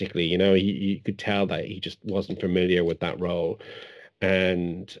dramatically. You could tell that he just wasn't familiar with that role.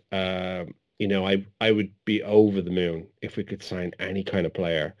 And I would be over the moon if we could sign any kind of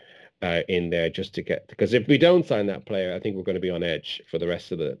player in there, just to get, because if we don't sign that player, I think we're going to be on edge for the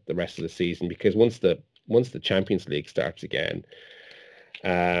rest of the season, because once the Champions League starts again,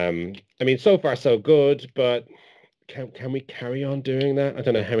 I mean, so far so good, but can we carry on doing that? I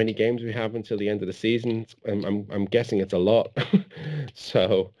don't know how many games we have until the end of the season. I'm guessing it's a lot.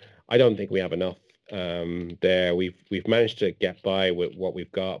 So I don't think we have enough there. We've managed to get by with what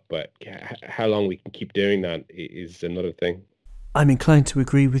we've got, but how long we can keep doing that is another thing. I'm inclined to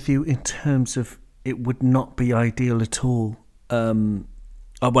agree with you in terms of it would not be ideal at all.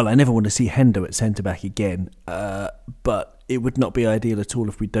 Well, I never want to see Hendo at centre-back again, but it would not be ideal at all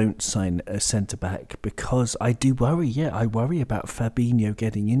if we don't sign a centre-back, because I do worry. Yeah, I worry about Fabinho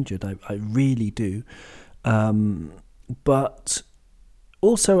getting injured. I really do. But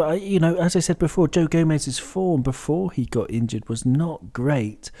also, as I said before, Joe Gomez's form before he got injured was not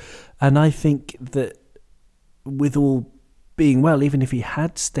great. And I think that with all being well, even if he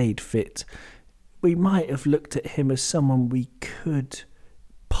had stayed fit, we might have looked at him as someone we could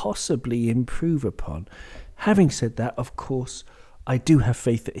possibly improve upon. Having said that, of course, I do have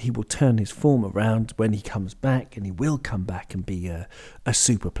faith that he will turn his form around when he comes back, and he will come back and be a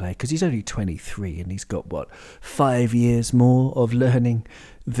super player, because he's only 23 and he's got 5 years more of learning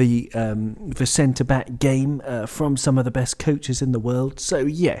the centre-back game from some of the best coaches in the world. So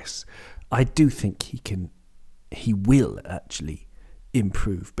yes, I do think he will actually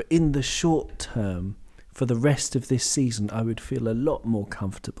improve. But in the short term, for the rest of this season, I would feel a lot more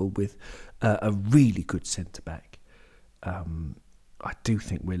comfortable with a really good centre-back. I do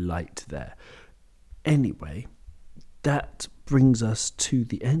think we're light there. Anyway, that brings us to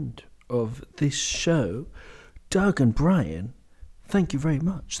the end of this show. Doug and Brian, thank you very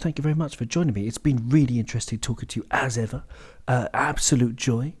much. Thank you very much for joining me. It's been really interesting talking to you as ever. Absolute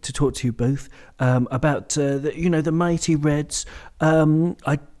joy to talk to you both about the mighty Reds. I'm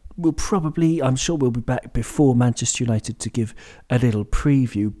sure we'll be back before Manchester United to give a little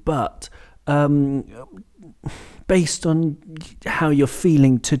preview, but based on how you're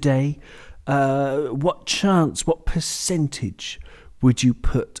feeling today, what percentage would you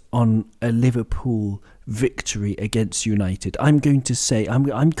put on a Liverpool victory against United? I'm going to say,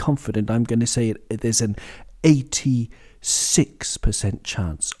 I'm confident, I'm going to say there's an 80 6%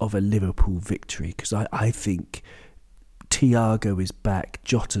 chance of a Liverpool victory, because I think Thiago is back,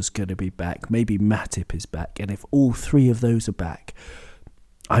 Jota's going to be back, maybe Matip is back, and if all three of those are back,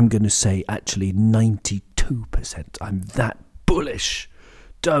 I'm going to say actually 92%. I'm that bullish.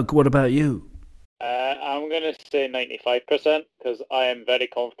 Doug, what about you? I'm going to say 95% because I am very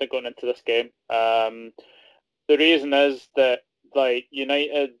confident going into this game. The reason is that, like,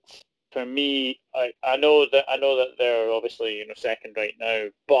 United, for me, I know that they're obviously second right now,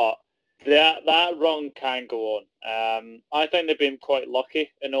 but that run can go on. I think they've been quite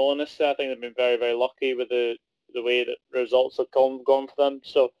lucky, in all honesty. I think they've been very, very lucky with the way that results have gone for them.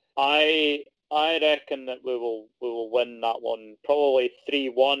 So I reckon that we will win that one, probably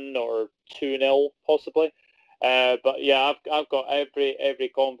 3-1 or 2-0 possibly. But yeah, I've got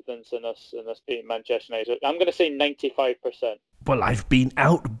every confidence in us beating Manchester United. I'm going to say 95%. Well, I've been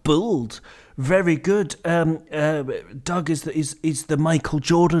outbulled. Very good. Doug is the Michael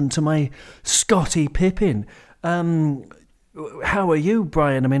Jordan to my Scottie Pippen. How are you,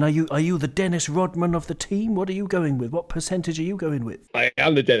 Brian? I mean, are you the Dennis Rodman of the team? What are you going with? What percentage are you going with? I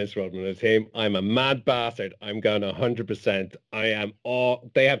am the Dennis Rodman of the team. I'm a mad bastard. I'm going 100%.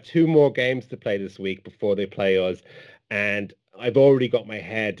 They have 2 more games to play this week before they play us, and I've already got my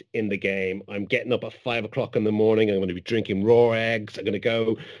head in the game. I'm getting up at 5 o'clock in the morning. I'm going to be drinking raw eggs. I'm going to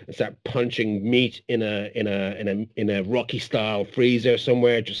go and start punching meat in a Rocky style freezer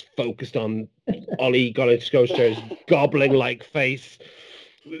somewhere, just focused on Ollie Gunnar Solskjaer's gobbling like face.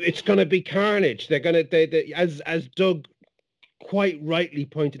 It's going to be carnage. They're going to, as Doug quite rightly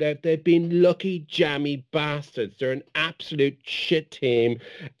pointed out, they've been lucky jammy bastards. They're an absolute shit team,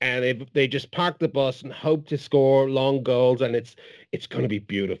 and they just park the bus and hope to score long goals, and it's going to be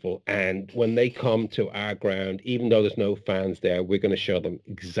beautiful. And when they come to our ground, even though there's no fans there, we're going to show them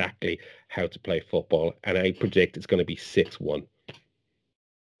exactly how to play football, and I predict it's going to be 6-1.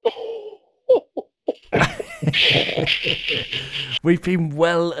 We've been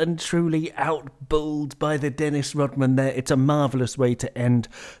well and truly outbulled by the Dennis Rodman there. It's a marvellous way to end.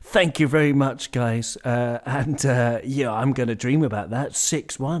 Thank you very much, guys. I'm going to dream about that.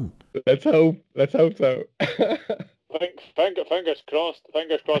 6-1. Let's hope so. Fingers crossed.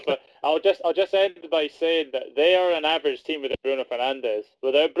 But I'll just end by saying that they are an average team without Bruno Fernandes.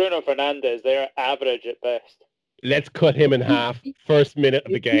 Without Bruno Fernandes, they are average at best. Let's cut him in half. First minute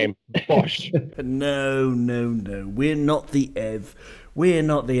of the game. Bosh. No. We're not the Ev.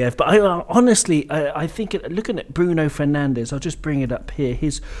 But I think looking at Bruno Fernandes, I'll just bring it up here.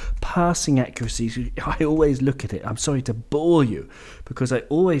 His passing accuracy, I always look at it. I'm sorry to bore you because I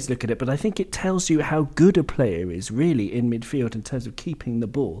always look at it, but I think it tells you how good a player is really in midfield in terms of keeping the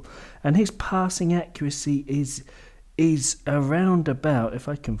ball. And his passing accuracy is around about, if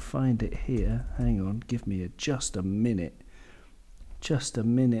I can find it here, hang on, give me just a minute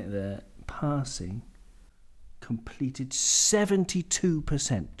there, passing, completed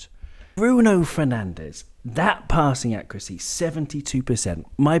 72%. Bruno Fernandes, that passing accuracy, 72%.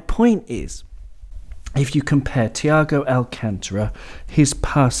 My point is, if you compare Thiago Alcantara, his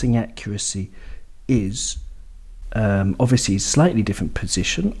passing accuracy is obviously a slightly different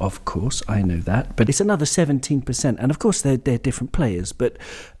position, of course, I know that, but it's another 17%, and of course they're different players, but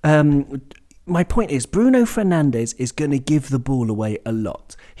my point is Bruno Fernandes is going to give the ball away a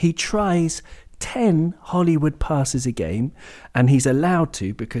lot. He tries 10 Hollywood passes a game, and he's allowed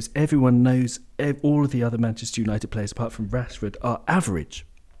to because everyone knows all of the other Manchester United players apart from Rashford are average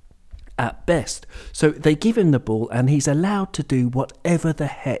at best. So they give him the ball and he's allowed to do whatever the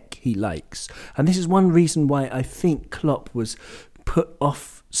heck he likes. And this is one reason why I think Klopp was put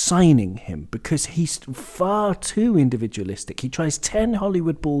off signing him, because he's far too individualistic. He tries 10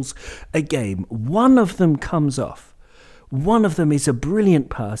 Hollywood balls a game. One of them comes off. One of them is a brilliant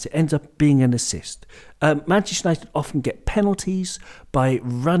pass. It ends up being an assist. Manchester United often get penalties by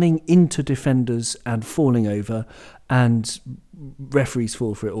running into defenders and falling over, and referees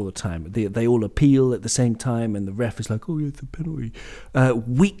fall for it all the time. They all appeal at the same time, and the ref is like, oh, yeah, it's a penalty.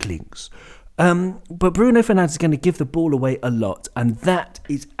 Weaklings. But Bruno Fernandes is going to give the ball away a lot, and that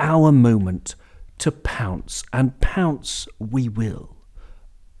is our moment to pounce, and pounce we will.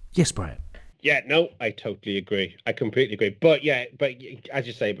 Yes, Brian? Yeah, no, I totally agree. I completely agree. But as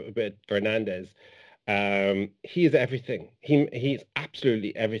you say, but Fernandes, he is everything. He's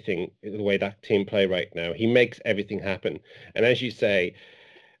absolutely everything the way that team play right now. He makes everything happen. And as you say,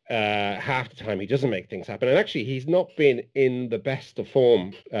 half the time he doesn't make things happen. And actually, he's not been in the best of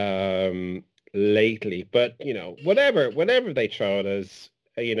form lately. But whatever they throw at us,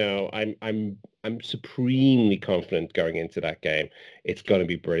 I'm I'm supremely confident going into that game. It's going to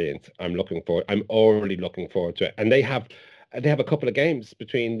be brilliant. I'm looking forward. I'm already looking forward to it. And they have a couple of games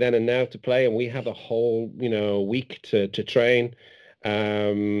between then and now to play, and we have a whole week to train.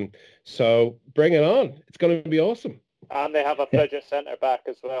 So bring it on. It's going to be awesome. And they have a fridge at centre back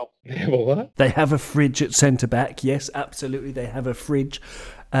as well. They have a what? They have a fridge at centre back. Yes, absolutely. They have a fridge.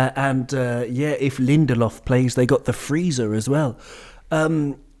 If Lindelof plays, they got the freezer as well.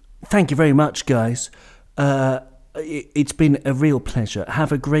 Thank you very much, guys. It's been a real pleasure.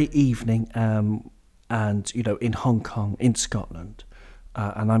 Have a great evening. And in Hong Kong, in Scotland.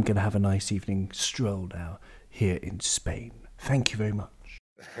 And I'm going to have a nice evening stroll now here in Spain. Thank you very much.